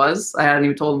what it was. I hadn't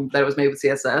even told him that it was made with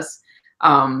CSS.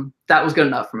 That was good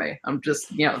enough for me. I'm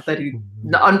just, that he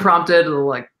unprompted,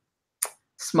 like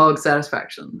smug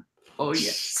satisfaction. Oh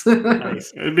yes.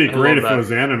 Nice. It'd be great if it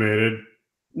was animated.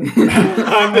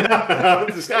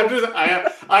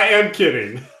 I am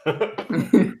kidding.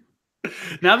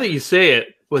 Now that you say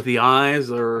it with the eyes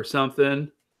or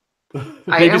something,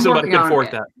 maybe somebody can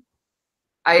fork that.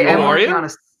 I am working on a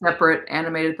separate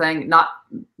animated thing. Not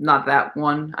that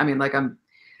one. I mean, like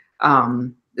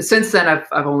since then,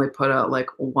 I've only put out like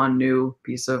one new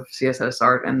piece of CSS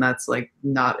art, and that's like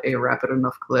not a rapid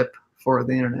enough clip for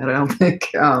the internet. I don't think.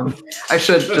 I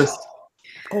should just.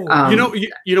 You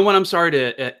know what? I'm sorry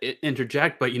to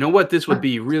interject, but you know what this would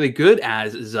be really good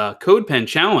as is a CodePen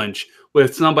challenge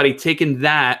with somebody taking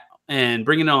that and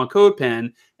bringing it on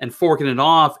CodePen and forking it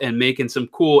off and making some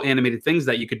cool animated things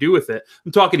that you could do with it.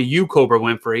 I'm talking to you, Cobra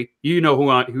Winfrey. You know who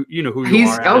you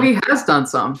are. Oh, he has done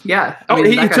some. Yeah.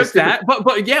 He took that,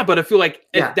 but I feel like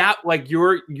if that like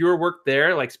your work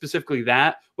there, like specifically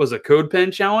that was a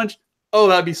CodePen challenge. Oh,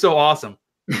 that'd be so awesome.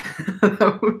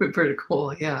 That would be pretty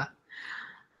cool. Yeah.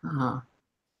 Oh,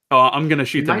 I'm gonna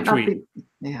shoot them a tweet.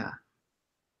 Yeah,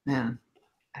 man.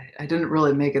 I didn't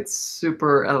really make it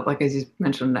super, like as you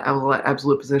mentioned,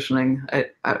 absolute positioning.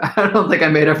 I don't think I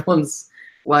made everyone's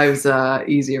lives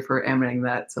easier for animating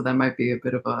that. So that might be a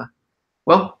bit of a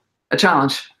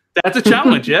challenge. That's a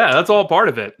challenge. Yeah, that's all part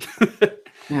of it.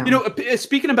 Yeah.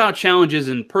 Speaking about challenges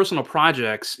and personal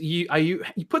projects, you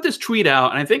put this tweet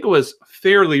out, and I think it was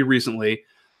fairly recently.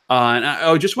 And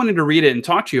I just wanted to read it and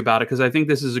talk to you about it because I think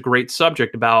this is a great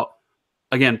subject about,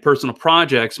 again, personal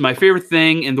projects. My favorite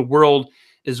thing in the world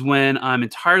is when I'm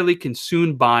entirely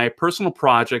consumed by personal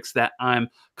projects that I'm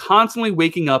constantly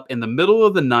waking up in the middle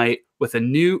of the night with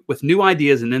new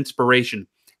ideas and inspiration.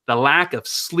 The lack of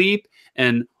sleep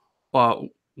and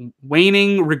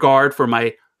waning regard for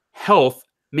my health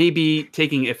may be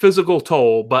taking a physical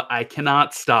toll, but I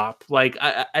cannot stop. Like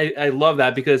I love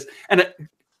that because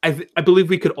I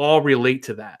believe we could all relate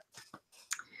to that.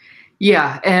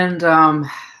 Yeah, and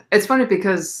it's funny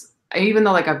because even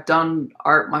though like I've done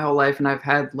art my whole life and I've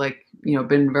had like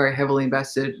been very heavily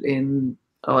invested in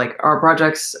like art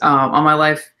projects on my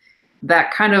life,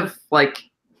 that kind of like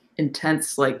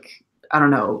intense like I don't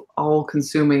know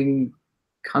all-consuming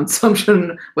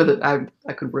consumption with it. I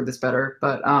could word this better,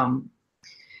 but I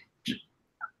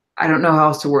don't know how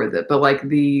else to word it. But like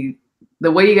the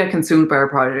the way you get consumed by a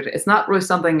project, it's not really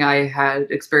something I had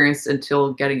experienced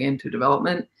until getting into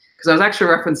development. Because I was actually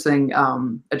referencing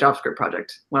a JavaScript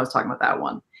project when I was talking about that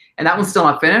one. And that one's still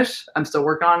not finished. I'm still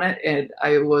working on it. And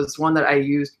I was one that I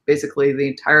used basically the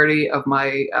entirety of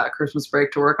my Christmas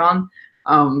break to work on.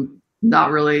 Not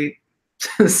really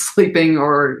sleeping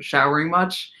or showering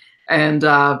much. And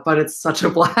but it's such a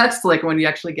blast. Like when you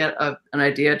actually get an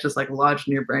idea just like lodged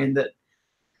in your brain that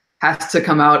has to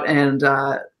come out. And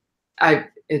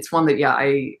it's one that, yeah,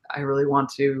 I really want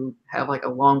to have like a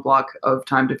long block of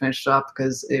time to finish it up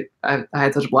because I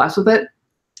had such a blast with it,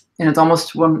 and it's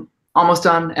almost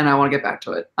done, and I want to get back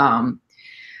to it.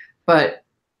 But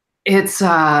it's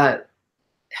yeah,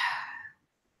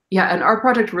 an art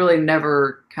project really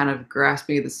never kind of grasped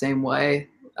me the same way,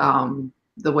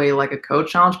 the way like a code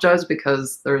challenge does,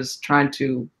 because there's trying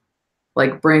to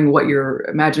like bring what you're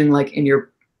imagining like in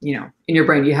your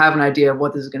brain. You have an idea of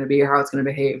what this is going to be or how it's going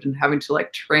to behave, and having to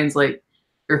like translate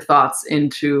your thoughts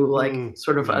into like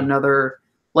sort of another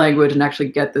language and actually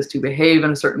get this to behave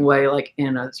in a certain way, like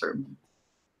in a certain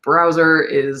browser,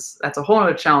 that's a whole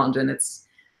other challenge. And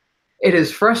it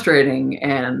is frustrating.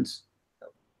 And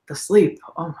the sleep,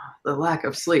 the lack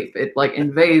of sleep, it like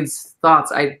invades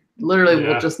thoughts. I literally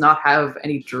will just not have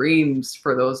any dreams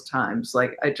for those times.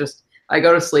 Like I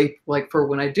go to sleep like for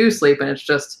when I do sleep, and it's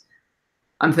just,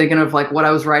 I'm thinking of like what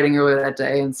I was writing earlier that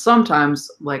day. And sometimes,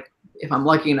 like if I'm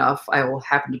lucky enough, I will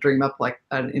happen to dream up like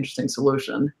an interesting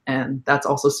solution. And that's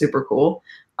also super cool.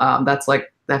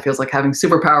 That feels like having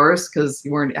superpowers, because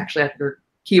you weren't actually at your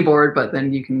keyboard, but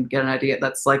then you can get an idea.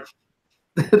 That's like,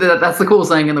 that's the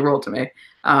coolest thing in the world to me.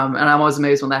 And I'm always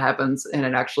amazed when that happens and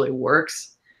it actually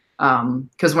works.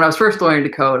 Because when I was first learning to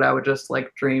code, I would just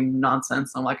like dream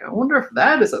nonsense. I'm like, I wonder if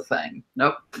that is a thing.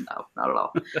 Nope, no, not at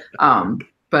all.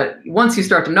 But once you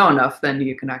start to know enough, then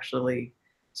you can actually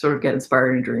sort of get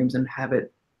inspired in dreams and have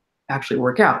it actually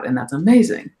work out, and that's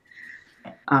amazing.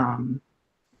 I've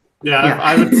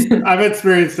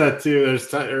experienced that too.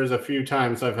 There's a few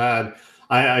times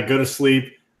I go to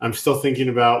sleep, I'm still thinking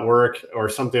about work or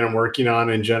something I'm working on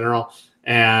in general,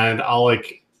 and I'll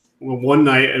like, one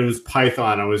night it was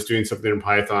Python. I was doing something in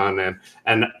Python,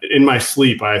 and in my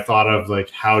sleep I thought of like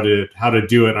how to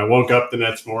do it. And I woke up the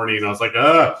next morning and I was like,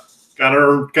 gotta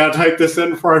type this in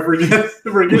before I forget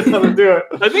how to do it.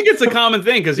 I think it's a common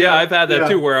thing, because I've had that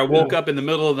too, where I woke up in the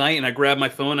middle of the night and I grab my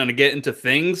phone and I get into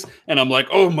things, and I'm like,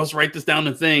 oh, must write this down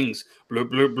in things. Bloop,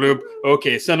 bloop, bloop.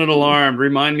 Okay, set an alarm.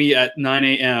 Remind me at 9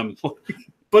 a.m.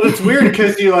 But it's weird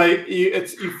because you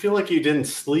feel like you didn't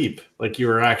sleep, like you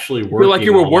were actually working. You feel like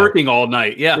you were working all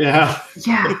night. Yeah.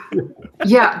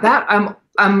 That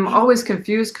I'm always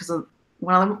confused, because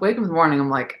when I wake up in the morning,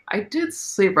 I'm like, I did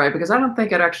sleep right, because I don't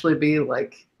think it'd actually be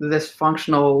like this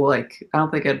functional. Like, I don't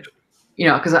think it,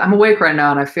 because I'm awake right now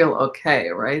and I feel okay,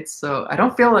 right? So I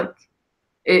don't feel like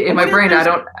in my brain, I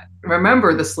don't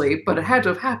remember the sleep, but it had to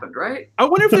have happened, right? I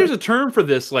wonder if there's a term for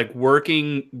this, like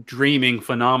working dreaming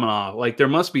phenomena. Like there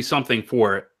must be something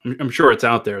for it. I'm sure it's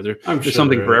out there. There's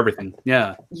something for everything.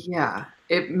 Yeah. Yeah.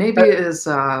 It maybe is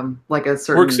like a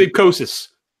certain work sleepcosis.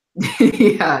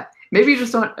 Yeah. Maybe you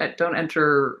just don't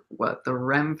enter the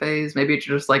REM phase. Maybe it's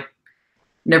just like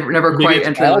never quite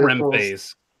enter all REM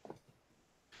phase.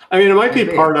 I mean, it might be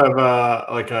part of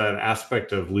like an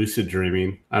aspect of lucid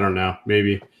dreaming. I don't know.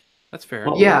 Maybe that's fair.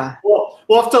 Well, yeah.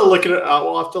 We'll have to look at it.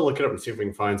 We'll have to look it up and see if we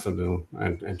can find something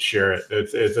and share it.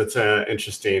 It's an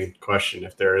interesting question.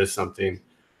 If there is something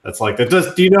that's like that.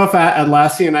 Do you know if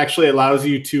Atlassian actually allows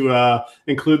you to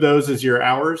include those as your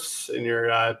hours in your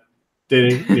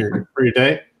for your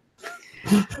day?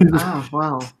 Oh,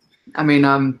 well, I mean,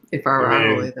 if I were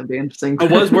hourly, that'd be interesting. I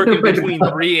was working between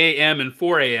 3 a.m. and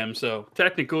 4 a.m., so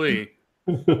technically,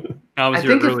 I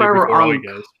think if I were on,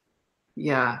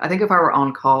 yeah, I think if I were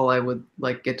on call, I would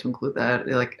like get to include that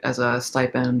like as a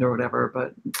stipend or whatever.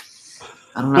 But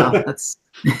I don't know. That's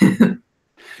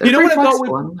you know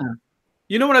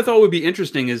what I thought would be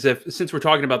interesting is since we're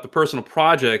talking about the personal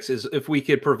projects, is if we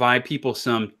could provide people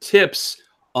some tips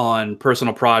on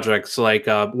personal projects, like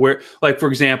for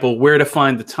example, where to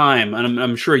find the time. And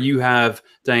I'm sure you have,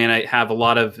 Diana, have a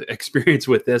lot of experience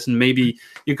with this, and maybe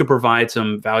you could provide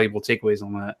some valuable takeaways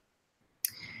on that.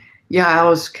 Yeah, I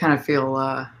always kind of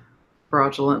feel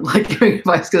fraudulent, like giving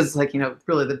advice, because it's like,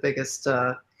 really the biggest.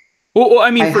 Well,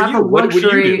 I mean, for you, what do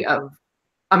you do?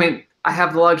 I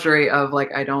have the luxury of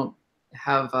like, I don't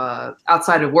have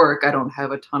outside of work, I don't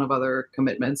have a ton of other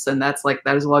commitments, and that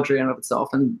is a luxury in and of itself.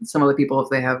 And some other people, if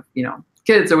they have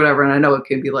kids or whatever, and I know it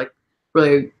can be like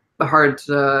really hard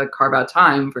to carve out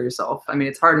time for yourself. I mean,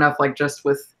 it's hard enough like just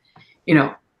with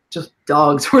just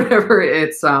dogs or whatever.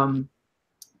 It's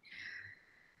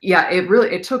yeah,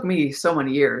 it took me so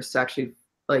many years to actually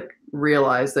like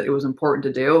realize that it was important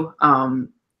to do.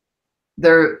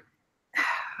 There,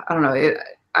 I don't know.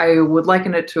 I would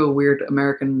liken it to a weird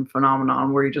American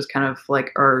phenomenon where you just kind of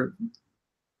like are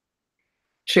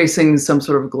chasing some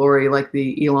sort of glory, like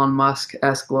the Elon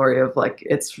Musk-esque glory of like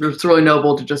it's really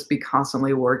noble to just be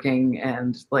constantly working,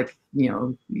 and like, you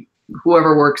know,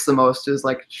 whoever works the most is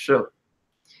like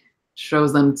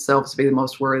shows themselves to be the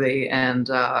most worthy. And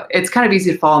it's kind of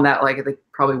easy to fall in that, like I think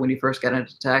probably when you first get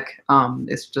into tech.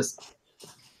 It's just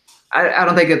I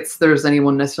don't think there's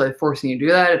anyone necessarily forcing you to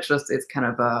do that. It's just it's kind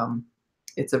of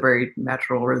it's a very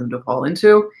natural rhythm to fall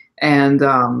into. And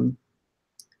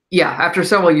yeah, after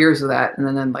several years of that,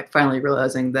 and then like finally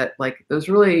realizing that like there's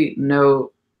really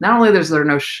no, not only is there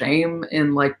no shame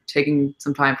in like taking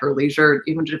some time for leisure,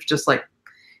 even if just like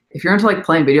if you're into like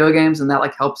playing video games and that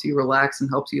like helps you relax and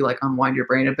helps you like unwind your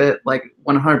brain a bit, like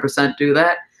 100% do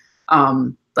that.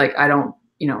 Like I don't,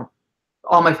 you know,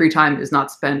 all my free time is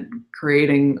not spent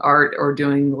creating art or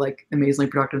doing like amazingly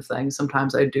productive things.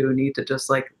 Sometimes I do need to just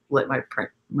like let my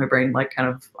brain like kind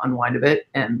of unwind a bit,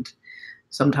 and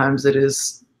sometimes it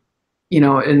is, you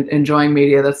know, enjoying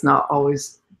media that's not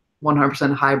always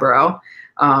 100% highbrow.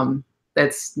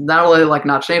 That's not only like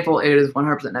not shameful, it is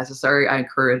 100% necessary. I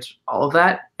encourage all of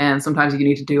that, and sometimes you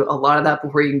need to do a lot of that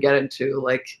before you can get into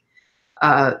like,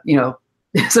 you know,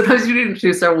 sometimes you need to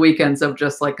do several weekends of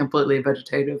just like completely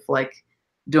vegetative, like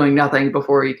doing nothing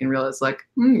before you can realize like,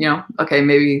 you know, okay,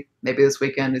 maybe this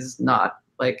weekend is not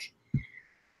like,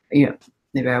 you know,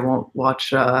 maybe I won't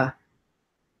watch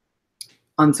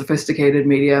unsophisticated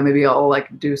media. Maybe I'll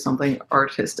like do something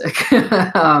artistic.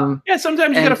 Yeah,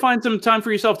 sometimes you got to find some time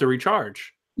for yourself to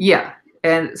recharge. Yeah,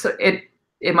 and so it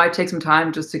might take some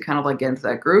time just to kind of like get into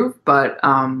that groove, but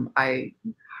I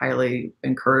highly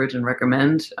encourage and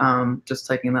recommend just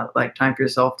taking that like time for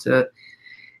yourself to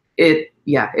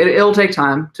it'll take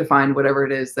time to find whatever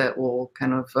it is that will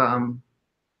kind of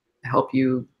help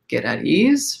you get at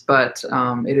ease, but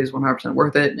it is 100%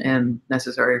 worth it and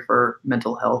necessary for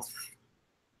mental health,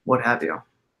 what have you.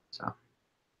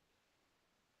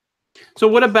 So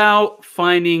what about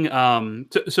finding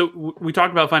so we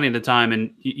talked about finding the time,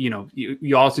 and you know,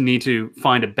 you also need to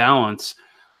find a balance.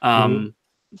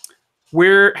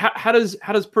 Where how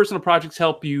does personal projects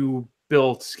help you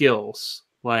build skills?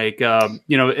 Like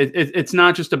you know, it's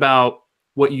not just about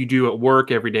what you do at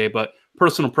work every day, but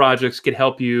personal projects could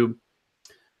help you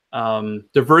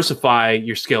diversify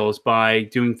your skills by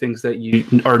doing things that you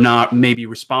are not maybe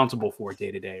responsible for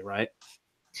day to day, right?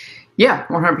 Yeah,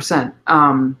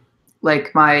 100%.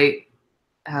 Like my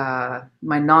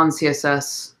my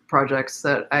non-CSS projects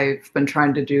that I've been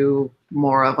trying to do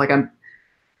more of, like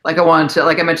I want to,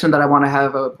 like I mentioned that I want to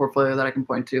have a portfolio that I can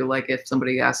point to. Like if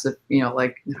somebody asks if, you know,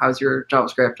 like how's your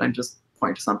JavaScript, I just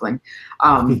point to something.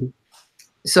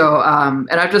 So and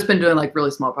I've just been doing like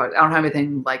really small projects. I don't have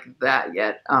anything like that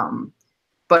yet.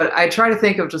 But I try to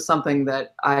think of just something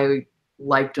that I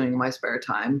like doing in my spare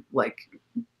time, like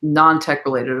non-tech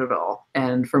related at all.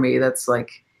 And for me, that's like,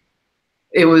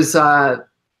 it was kind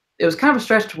of a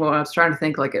stretch when I was trying to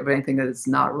think like of anything that is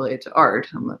not related to art,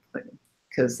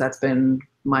 because that's been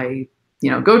my,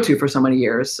 you know, go-to for so many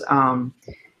years.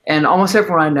 And almost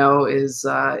everyone I know is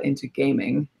into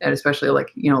gaming, and especially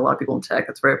like, you know, a lot of people in tech,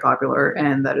 that's very popular,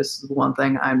 and that is one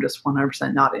thing I'm just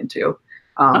 100% not into.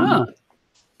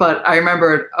 But I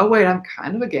remembered, oh wait, I'm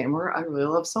kind of a gamer. I really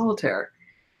love solitaire.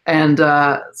 And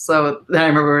so then I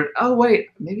remembered, oh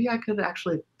wait, maybe I could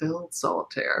actually build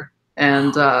solitaire.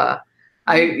 And a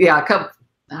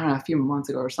few months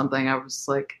ago or something, I was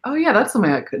like, oh yeah, that's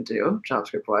something I could do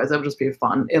JavaScript wise. That would just be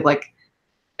fun. I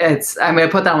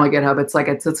put that on my GitHub. It's like,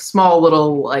 it's a small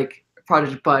little like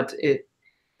project, but I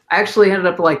actually ended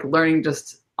up like learning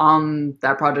just on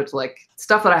that project, like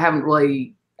stuff that I haven't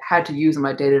really had to use in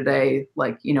my day-to-day,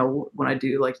 like, you know, when I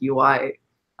do like UI.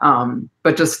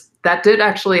 But just that did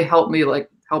actually help me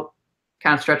help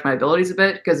kind of stretch my abilities a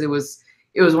bit, because it was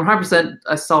 100%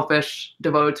 a selfish,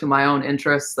 devoted to my own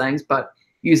interests things, but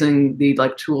using the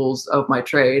like tools of my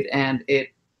trade. And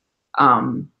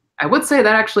I would say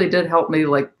that actually did help me.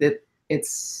 Like it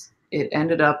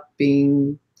ended up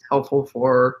being helpful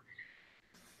for,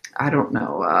 I don't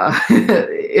know,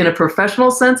 in a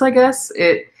professional sense, I guess.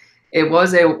 It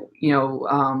was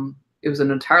it was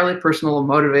an entirely personal,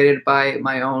 motivated by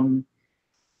my own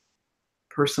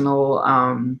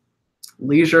personal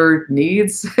leisure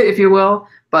needs, if you will.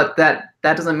 But that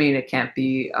doesn't mean it can't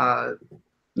be,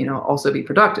 also be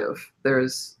productive.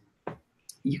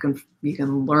 You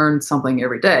can learn something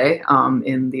every day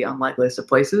in the unlikeliest of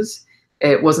places.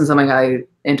 It wasn't something I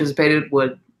anticipated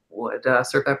would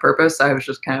serve that purpose. I was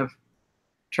just kind of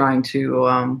trying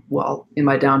to, well, in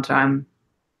my downtime,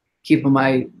 keep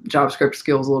my JavaScript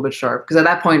skills a little bit sharp. Because at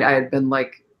that point, I had been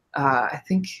like, I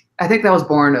think that was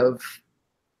born of,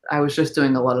 I was just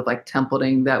doing a lot of like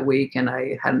templating that week, and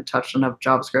I hadn't touched enough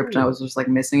JavaScript, and I was just like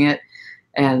missing it.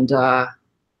 And I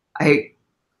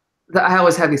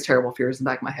always have these terrible fears in the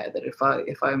back of my head that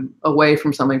if I'm away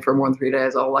from something for more than 3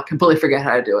 days, I'll like completely forget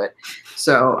how to do it.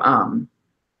 So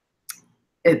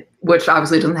which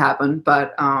obviously doesn't happen,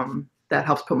 but that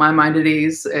helps put my mind at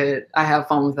ease. I have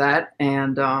fun with that,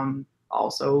 and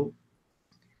also,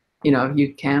 you know,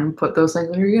 you can put those things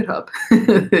on your GitHub.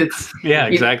 Yeah,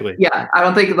 exactly. Yeah, I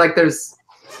don't think like there's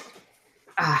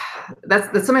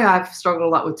that's something I've struggled a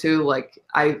lot with too. Like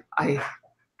I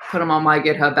put them on my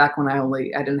GitHub back when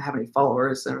I didn't have any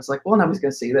followers, and it was like, well, nobody's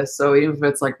gonna see this. So even if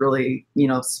it's like really, you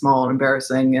know, small and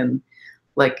embarrassing, and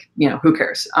like, you know, who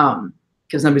cares?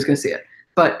 Because nobody's gonna see it.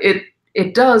 But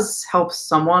it does help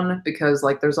someone, because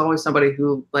like there's always somebody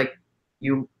who like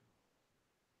you.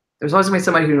 There's always gonna be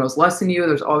somebody who knows less than you.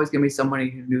 There's always gonna be somebody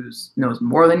who knows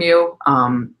more than you.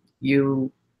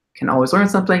 You can always learn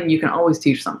something. You can always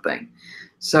teach something.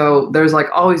 So there's like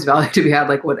always value to be had,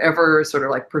 like whatever sort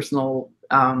of like personal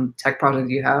tech project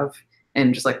you have,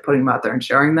 and just like putting them out there and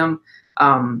sharing them.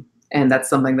 And that's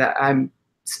something that I'm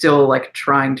still like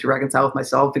trying to reconcile with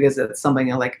myself, because it's something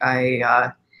like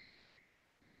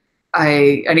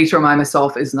I need to remind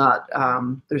myself is not,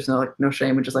 there's no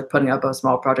shame in just like putting up a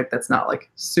small project that's not like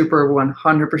super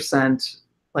 100%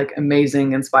 like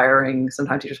amazing, inspiring.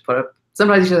 Sometimes you just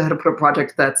have to put a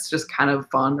project that's just kind of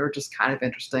fun or just kind of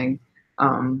interesting.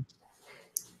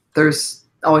 There's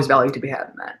always value to be had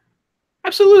in that.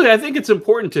 Absolutely. I think it's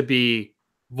important to be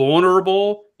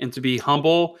vulnerable and to be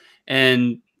humble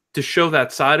and to show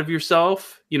that side of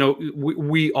yourself. You know,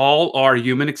 we all are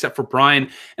human except for Brian.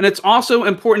 And it's also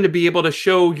important to be able to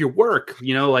show your work,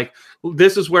 you know, like,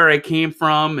 this is where I came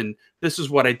from, and this is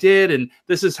what I did, and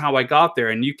this is how I got there.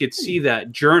 And you could see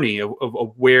that journey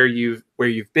of where you've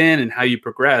been and how you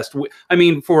progressed. I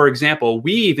mean, for example,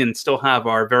 we even still have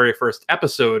our very first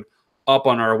episode up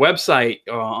on our website,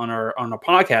 on our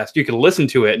podcast. You can listen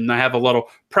to it, and I have a little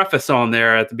preface on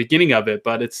there at the beginning of it,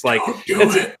 but it's like,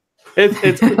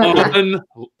 it's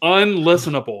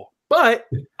unlistenable. But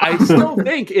I still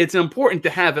think it's important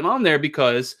to have it on there,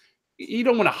 because you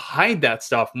don't want to hide that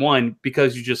stuff. One,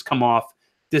 because you just come off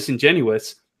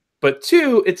disingenuous, but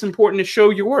two, it's important to show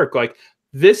your work. Like,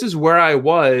 this is where I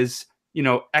was, you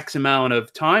know, X amount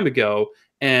of time ago,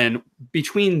 and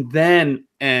between then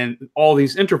and all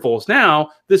these intervals now,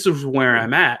 this is where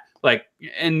I'm at. Like,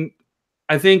 and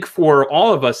I think for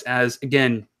all of us, as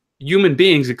again, human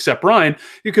beings, except Ryan,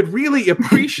 you could really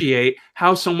appreciate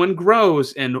how someone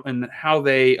grows and how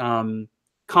they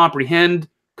comprehend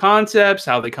concepts,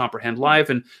 how they comprehend life,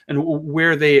 and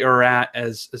where they are at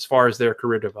as far as their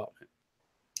career development.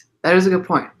 That is a good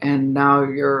point. And now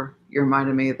you're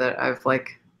reminding me that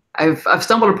I've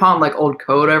stumbled upon like old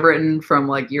code I've written from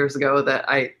like years ago that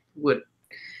it would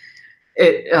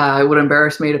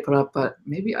embarrass me to put up, but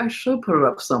maybe I should put it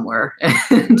up somewhere.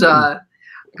 And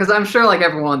because I'm sure like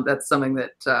everyone, that's something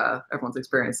that everyone's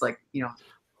experienced, like, you know,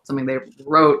 something they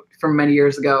wrote from many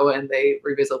years ago and they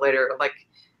revisit later. Like,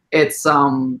 it's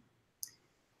because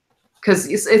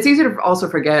it's easy to also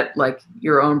forget like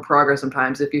your own progress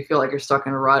sometimes if you feel like you're stuck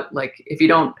in a rut. Like, if you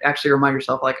don't actually remind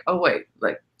yourself, like, oh wait,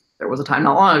 like there was a time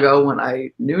not long ago when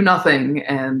I knew nothing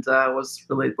and was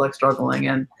really like struggling,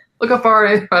 and look how far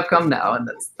I've come now, and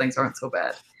things aren't so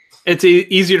bad. It's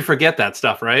easier to forget that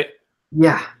stuff, right?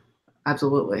 Yeah,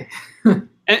 absolutely.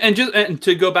 and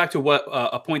to go back to what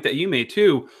a point that you made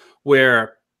too,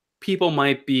 where people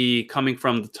might be coming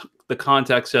from the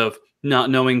context of not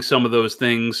knowing some of those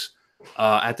things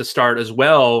at the start as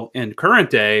well in current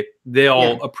day,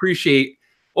 they'll appreciate,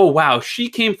 oh wow, she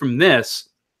came from this.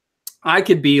 I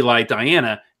could be like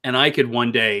Diana, and I could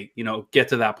one day, you know, get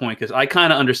to that point, because I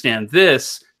kind of understand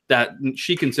this that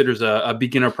she considers a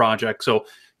beginner project. So,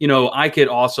 you know, I could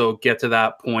also get to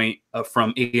that point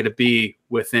from A to B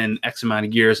within X amount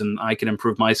of years, and I can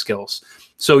improve my skills.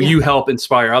 So you help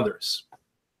inspire others.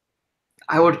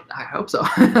 I hope so.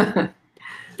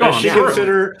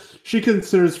 She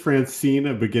considers Francine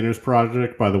a beginner's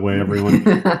project, by the way, everyone.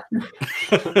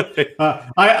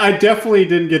 I definitely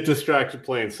didn't get distracted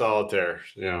playing solitaire.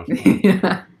 You know,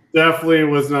 definitely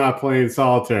was not playing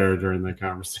solitaire during that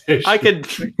conversation. I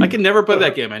could never play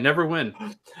that game. I never win.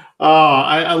 Oh,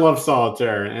 I love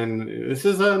solitaire, and this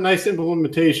is a nice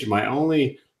implementation.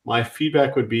 My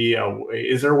feedback would be,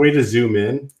 is there a way to zoom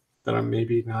in that I'm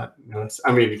maybe not noticing?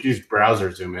 I mean, you can use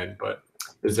browser zoom in, but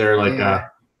is there like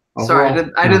Sorry,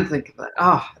 Overall, I didn't think of that.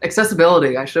 Oh,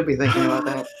 accessibility. I should be thinking about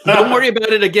that. Don't worry about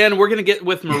it again. We're gonna get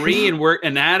with Marie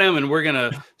and Adam, and we're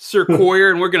gonna Sir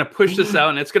Coyer, and we're gonna push this out,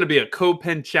 and it's gonna be a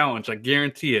co-pen challenge. I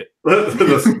guarantee it.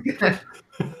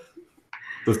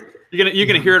 You're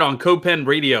gonna hear it on co-pen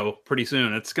radio pretty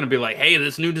soon. It's gonna be like, hey,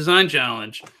 this new design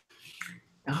challenge.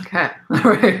 Okay, all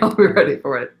right, I'll be ready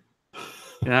for it.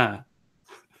 Yeah.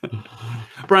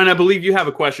 Brian, I believe you have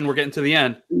a question. We're getting to the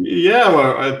end. Yeah,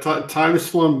 well, time has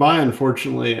flown by,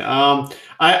 unfortunately.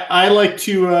 I like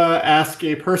to ask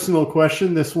a personal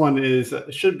question. This one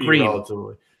should be Green.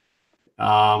 relatively.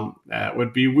 That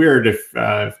would be weird if.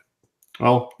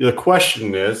 Well, the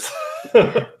question is.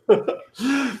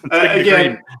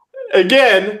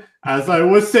 Again, as I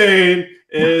was saying,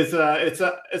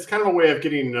 it's kind of a way of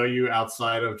getting to know you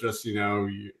outside of just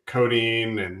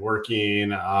coding and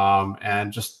working,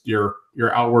 and just your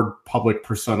outward public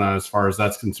persona as far as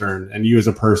that's concerned, and you as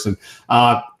a person.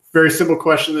 Very simple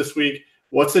question this week: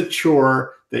 what's a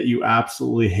chore that you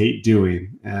absolutely hate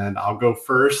doing? And I'll go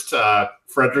first.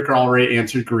 Frederick already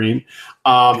answered green.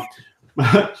 Mine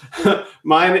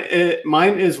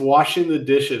is washing the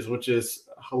dishes, which is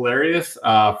hilarious.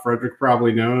 Frederick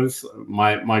probably knows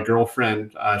my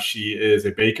girlfriend. She is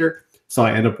a baker, so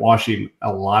I end up washing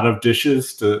a lot of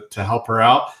dishes to help her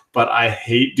out. But I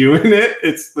hate doing it.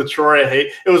 It's the chore I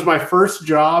hate. It was my first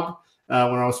job when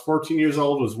I was 14 years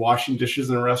old. Was washing dishes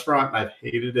in a restaurant. And I've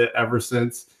hated it ever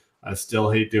since. I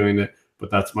still hate doing it, but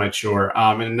that's my chore.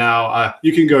 And now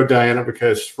you can go, Diana,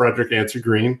 because Frederick answered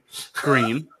green.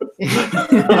 Green.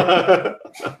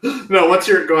 No,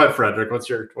 go ahead, Frederick. What's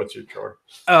your chore?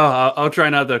 I'll try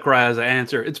not to cry as I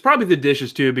answer. It's probably the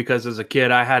dishes too, because as a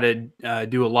kid I had to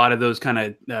do a lot of those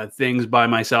kind of things by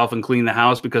myself and clean the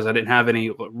house because I didn't have any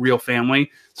real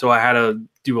family, so I had to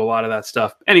do a lot of that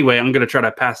stuff. Anyway, I'm gonna try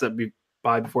to pass that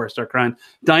by before I start crying.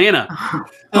 Diana.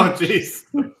 Oh, jeez.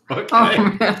 Okay.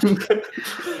 Oh, man.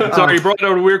 Sorry, you brought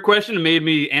out a weird question and made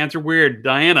me answer weird.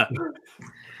 Diana.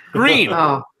 Green.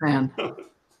 Oh man,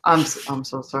 I'm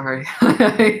so sorry.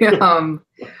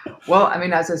 Well, I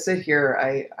mean, as I sit here,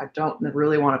 I don't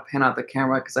really want to pan out the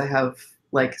camera because I have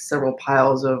like several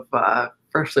piles of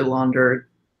freshly laundered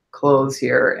clothes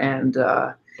here, and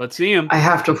let's see them. I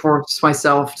have to force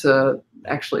myself to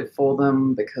actually fold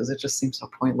them because it just seems so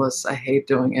pointless. I hate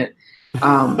doing it.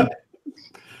 I'm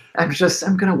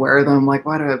gonna wear them. Like,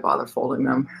 why do I bother folding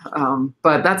them?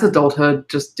 But that's adulthood,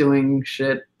 just doing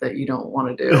shit that you don't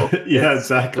want to do. Yeah,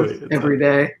 exactly. Every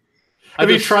day. Have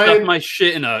you tried my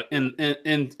shit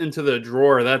into the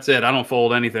drawer? That's it. I don't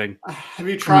fold anything. Have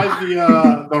you tried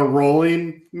the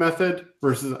rolling method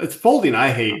versus it's folding? I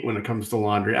hate when it comes to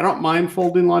laundry. I don't mind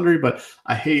folding laundry, but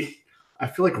I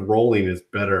feel like rolling is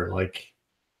better. Like,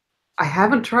 I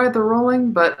haven't tried the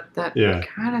rolling, but that Yeah.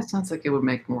 kind of sounds like it would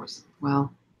make more.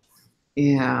 Well,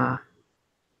 yeah.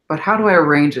 But how do I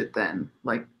arrange it then?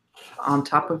 Like on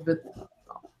top of it?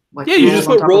 Like Yeah, you just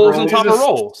put rolls on top of just-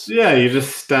 rolls. Yeah, you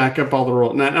just stack up all the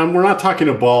rolls. Now, we're not talking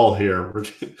a ball here.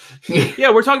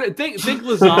 Yeah, we're talking. Think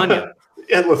lasagna.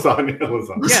 Yeah,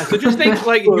 lasagna. Yeah, so just think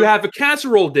like you have a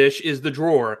casserole dish is the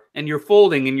drawer, and you're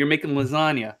folding and you're making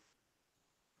lasagna.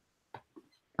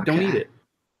 Don't Okay. eat it.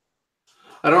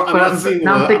 I'm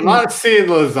not seeing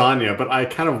lasagna, but I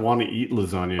kind of want to eat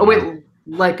lasagna. Oh now. wait,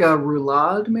 like a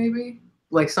roulade maybe?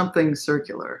 Like something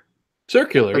circular.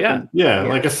 Circular, Like yeah. Yeah,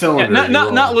 like a Yeah, cylinder.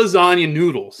 not lasagna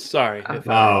noodles. Sorry.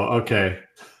 Oh, okay.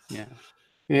 Yeah.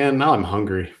 Yeah, now I'm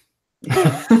hungry.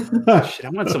 Shit, I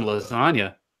want some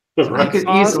lasagna. I could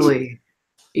Sauce? easily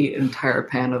eat an entire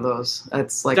pan of those.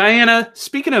 That's like Diana,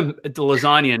 speaking of the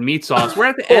lasagna and meat sauce, we're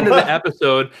at the end of the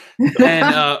episode, and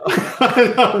How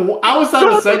was that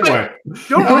a segue?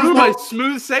 don't ruin my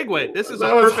smooth segue. This is a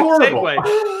That was perfect horrible.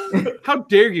 segue. How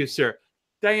dare you, sir?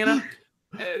 Diana,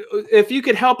 if you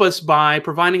could help us by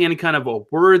providing any kind of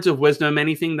words of wisdom,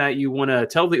 anything that you want to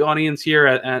tell the audience here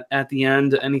at the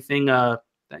end, anything that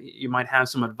you might have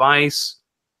some advice.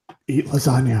 Eat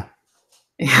lasagna.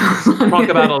 Talk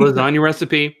about a lasagna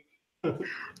recipe. Oh,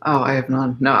 I have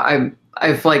none. No, I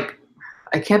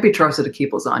can't be trusted to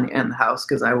keep lasagna in the house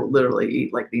because I will literally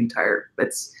eat like the entire.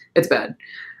 It's bad.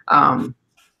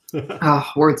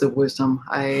 Words of wisdom.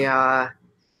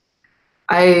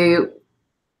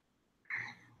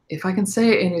 If I can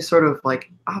say any sort of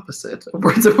like opposite of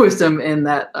words of wisdom, in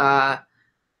that I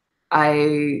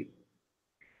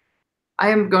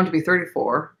am going to be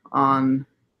 34 on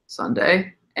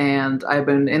Sunday, and I've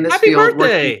been in this Happy field.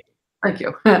 birthday! Thank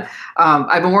you.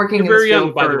 I've been working. You're in very this young,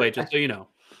 field by the for- way, just so you know.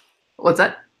 What's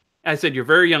that? I said you're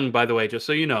very young, by the way, just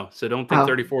so you know. So don't think Oh.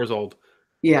 34 is old.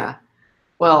 Yeah.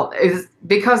 Well, it's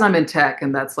because I'm in tech,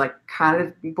 and that's like kind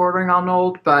of bordering on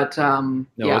old, but No,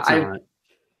 yeah, it's not.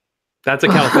 That's a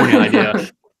California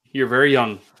idea. You're very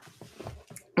young.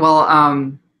 Well,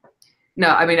 no,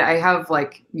 I mean, I have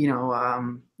like,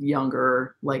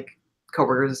 younger like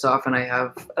coworkers and stuff, and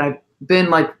I've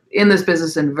been like in this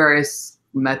business in various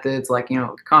methods, like,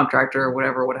 contractor or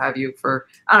whatever, what have you, for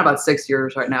I don't know, about 6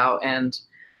 years right now. And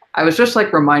I was just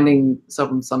like reminding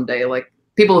someday, like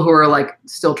people who are like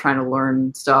still trying to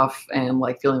learn stuff and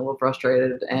like feeling a little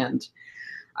frustrated. And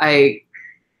I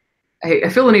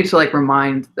feel the need to like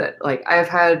remind that like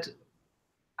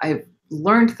I've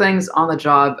learned things on the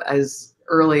job as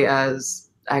early as,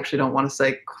 I actually don't want to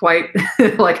say quite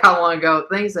like how long ago,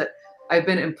 things that I've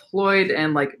been employed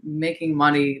and like making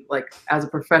money like as a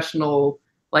professional,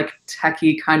 like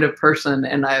techie kind of person.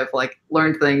 And I've like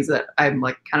learned things that I'm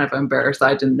like kind of embarrassed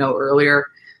I didn't know earlier.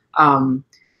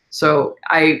 So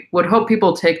I would hope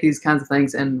people take these kinds of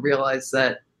things and realize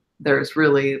that there's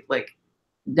really like,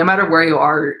 no matter where you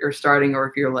are or starting, or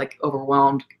if you're like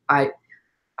overwhelmed, I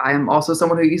am also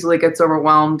someone who easily gets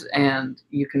overwhelmed, and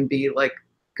you can be like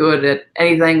good at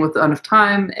anything with enough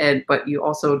time, but you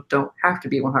also don't have to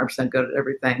be 100% good at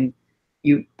everything.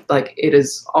 You like, it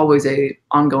is always a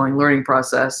ongoing learning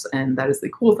process, and that is the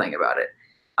cool thing about it.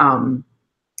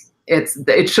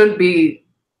 It shouldn't be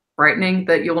frightening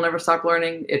that you'll never stop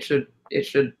learning. It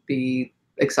should be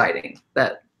exciting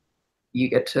that you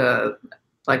get to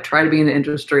like try to be in an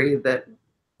industry that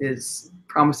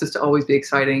promises to always be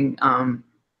exciting,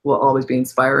 will always be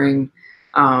inspiring.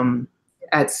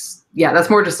 That's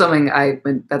more just something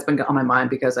that's been on my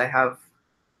mind, because I have,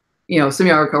 some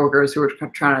younger coworkers who are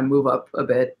trying to move up a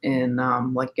bit in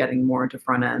like getting more into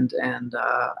front end, and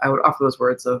I would offer those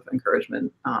words of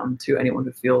encouragement to anyone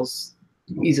who feels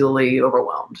easily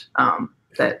overwhelmed.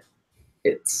 That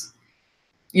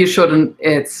you shouldn't.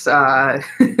 It's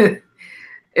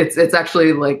it's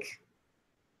actually like,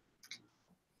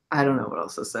 I don't know what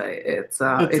else to say. It's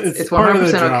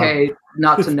 100% okay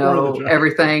not to know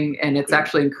everything, and it's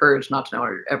actually encouraged not to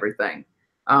know everything.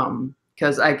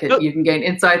 Because you can gain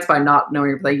insights by not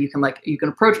knowing everything. You can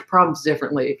approach problems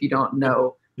differently if you don't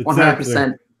know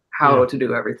 100% how to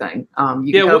do everything.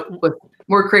 You can come up with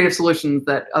more creative solutions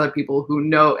that other people who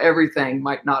know everything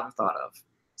might not have thought of.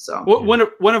 So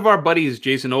one of our buddies,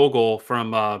 Jason Ogle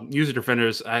from User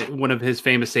Defenders, one of his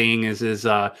famous sayings is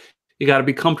you got to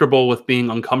be comfortable with being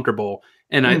uncomfortable.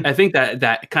 And I think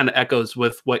that kind of echoes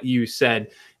with what you said.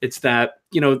 It's that,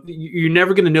 you're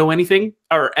never going to know anything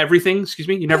or everything. Excuse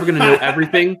me. You're never going to know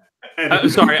everything.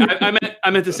 Sorry, I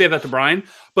meant to say that to Brian,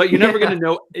 but you're never going to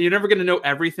know. You're never going to know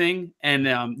everything, and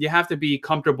you have to be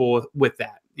comfortable with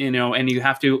that. And you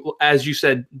have to, as you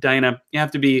said, Diana, you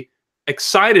have to be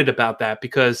excited about that,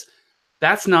 because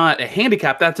that's not a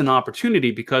handicap, that's an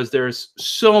opportunity, because there's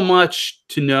so much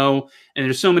to know and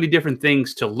there's so many different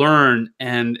things to learn,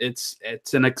 and it's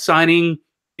an exciting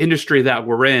industry that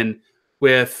we're in,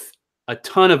 with a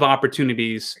ton of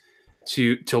opportunities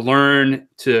to learn,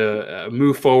 to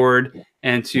move forward,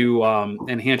 and to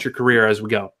enhance your career as we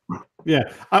go. Yeah,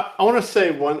 I want to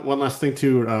say one last thing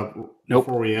too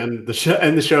before we end the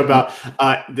show about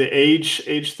the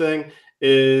age thing.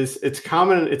 It's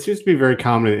common. It seems to be very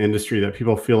common in the industry that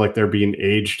people feel like they're being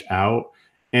aged out.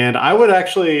 And I would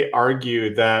actually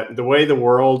argue that the way the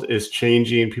world is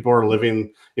changing, people are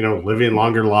living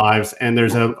longer lives, and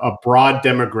there's a broad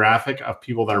demographic of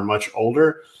people that are much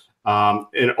older.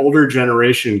 An older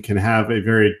generation can have a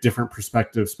very different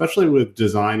perspective, especially with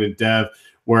design and dev,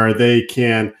 where they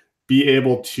can be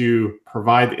able to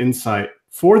provide insight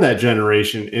for that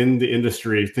generation in the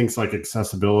industry, things like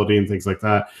accessibility and things like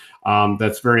that.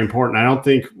 That's very important. I don't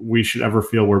think we should ever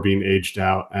feel we're being aged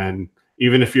out. And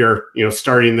even if you're,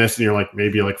 starting this and you're like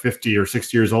maybe like 50 or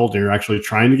 60 years old and you're actually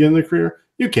trying to get in the career,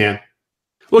 you can.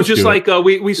 Well, just like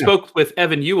we spoke with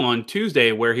Evan Yu on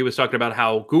Tuesday, where he was talking about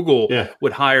how Google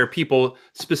would hire people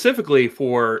specifically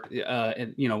for,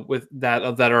 with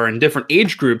that are in different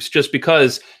age groups, just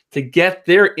because to get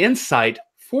their insight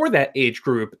for that age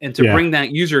group and to bring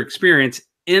that user experience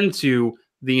into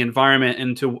the environment,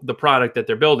 into the product that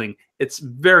they're building. It's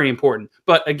very important.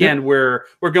 But again, we're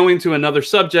going to another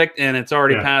subject, and it's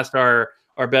already past our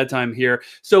bedtime here.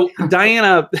 So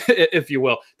Diana, if you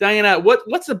will, Diana,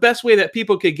 what's the best way that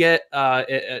people could get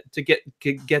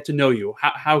to know you?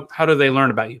 How do they learn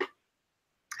about you?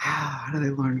 How do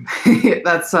they learn?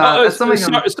 That's something.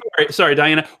 Sorry,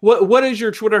 Diana. What is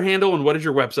your Twitter handle and what is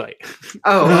your website?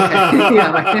 Oh, okay.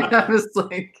 Yeah, I was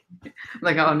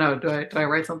like, oh no, do I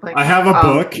write something? I have a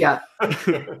book. Yeah.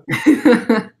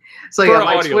 So For yeah, our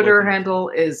my audio Twitter listeners. handle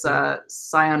is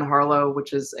Cyan Harlow,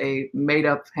 which is a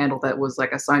made-up handle that was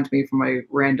like assigned to me from a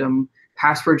random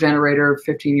password generator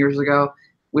 15 years ago,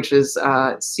 which is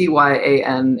CyanHarlow.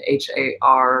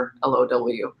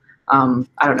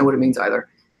 I don't know what it means either.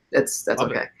 That's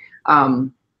Love okay.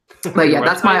 But Your yeah,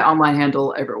 that's my website? online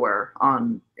handle everywhere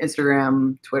on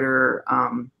Instagram, Twitter,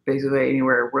 basically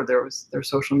anywhere where there's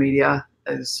social media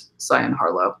is Cyan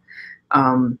Harlow.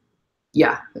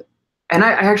 Yeah, and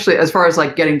I actually, as far as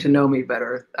like getting to know me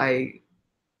better,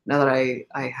 now that I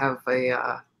have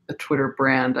a Twitter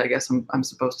brand, I guess I'm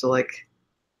supposed to like.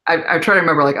 I try to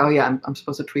remember like, oh yeah, I'm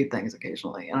supposed to tweet things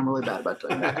occasionally, and I'm really bad about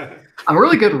doing that. I'm a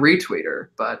really good retweeter,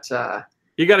 but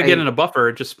You got to get in a buffer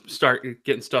and just start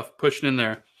getting stuff pushing in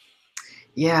there.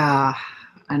 yeah,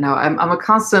 I know. I'm a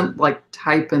constant like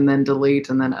type and then delete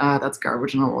and then that's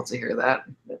garbage. No one wants to hear that.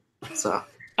 So.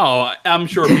 Oh, I'm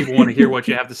sure people want to hear what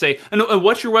you have to say. And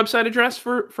what's your website address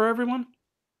for everyone?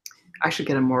 I should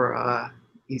get a more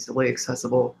easily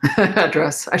accessible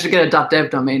address. I should get a .dev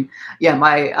domain. Yeah,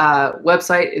 my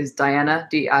website is Diana,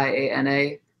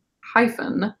 DIANA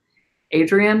hyphen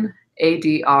Adrian,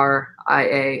 ADRIANNE. God,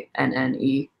 I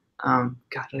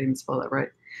didn't even spell that right.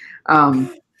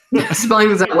 Spelling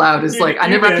this out loud is like I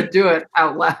never have to do it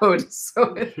out loud.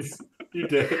 So it's You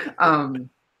did. And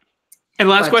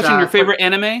last question, your favorite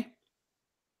anime?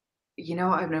 You know,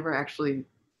 I've never actually.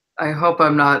 I hope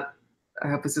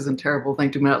this isn't a terrible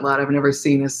thing to admit out loud. I've never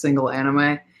seen a single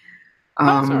anime.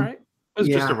 That's all right. It was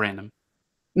just a random.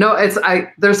 No,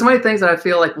 there's so many things that I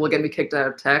feel like will get me kicked out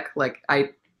of tech. Like I'm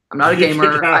not a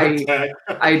gamer.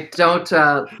 I don't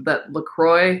that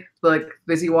LaCroix, like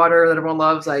fizzy water that everyone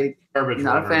loves. I'm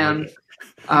not a fan.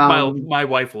 My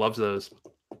wife loves those.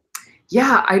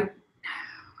 Yeah, I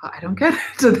don't get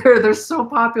it. They're so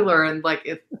popular, and like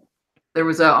there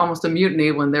was almost a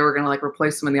mutiny when they were gonna like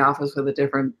replace them in the office with a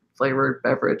different flavored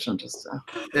beverage, and just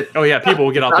oh yeah, people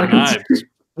will get out their knives.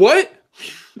 What?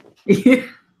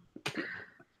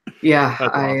 Yeah,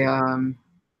 that's awesome.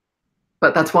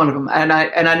 But that's one of them, and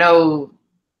I know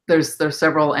there's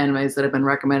several animes that have been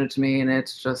recommended to me, and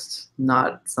it's just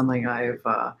not something I've.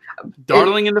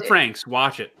 Darling in the Franxx,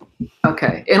 watch it.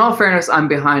 Okay, in all fairness, I'm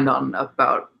behind on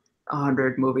about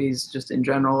 100 movies just in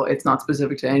general. It's not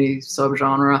specific to any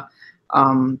subgenre.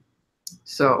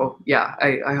 So yeah,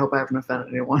 I hope I haven't offended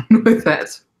anyone with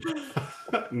that.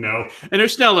 No.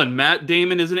 Interstellar, Matt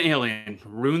Damon is an alien.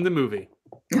 Ruined the movie.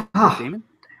 Oh. Damon?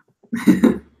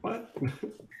 What?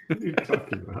 What are you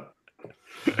talking about?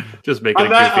 Just making on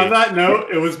that note,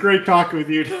 it was great talking with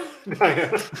you.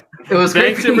 It was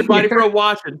great. Thanks everybody for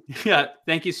watching. Yeah,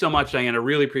 thank you so much, Diana.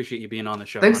 Really appreciate you being on the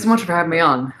show. Thanks so much for having me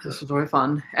on. This was really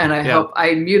fun, and I hope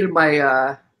I muted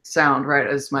my sound right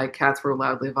as my cats were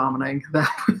loudly vomiting. That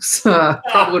was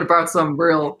probably would have brought some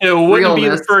real. It wouldn't realness. be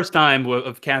the first time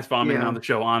of cats vomiting on the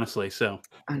show, honestly. So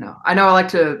I know. I like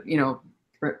to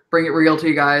bring it real to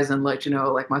you guys and let you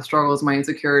know like my struggles, my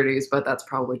insecurities, but that's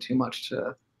probably too much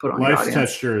to put on your audience.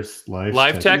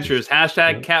 Life textures.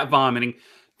 Hashtag cat vomiting.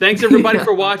 Thanks everybody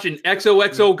for watching.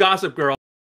 XOXO Gossip Girl.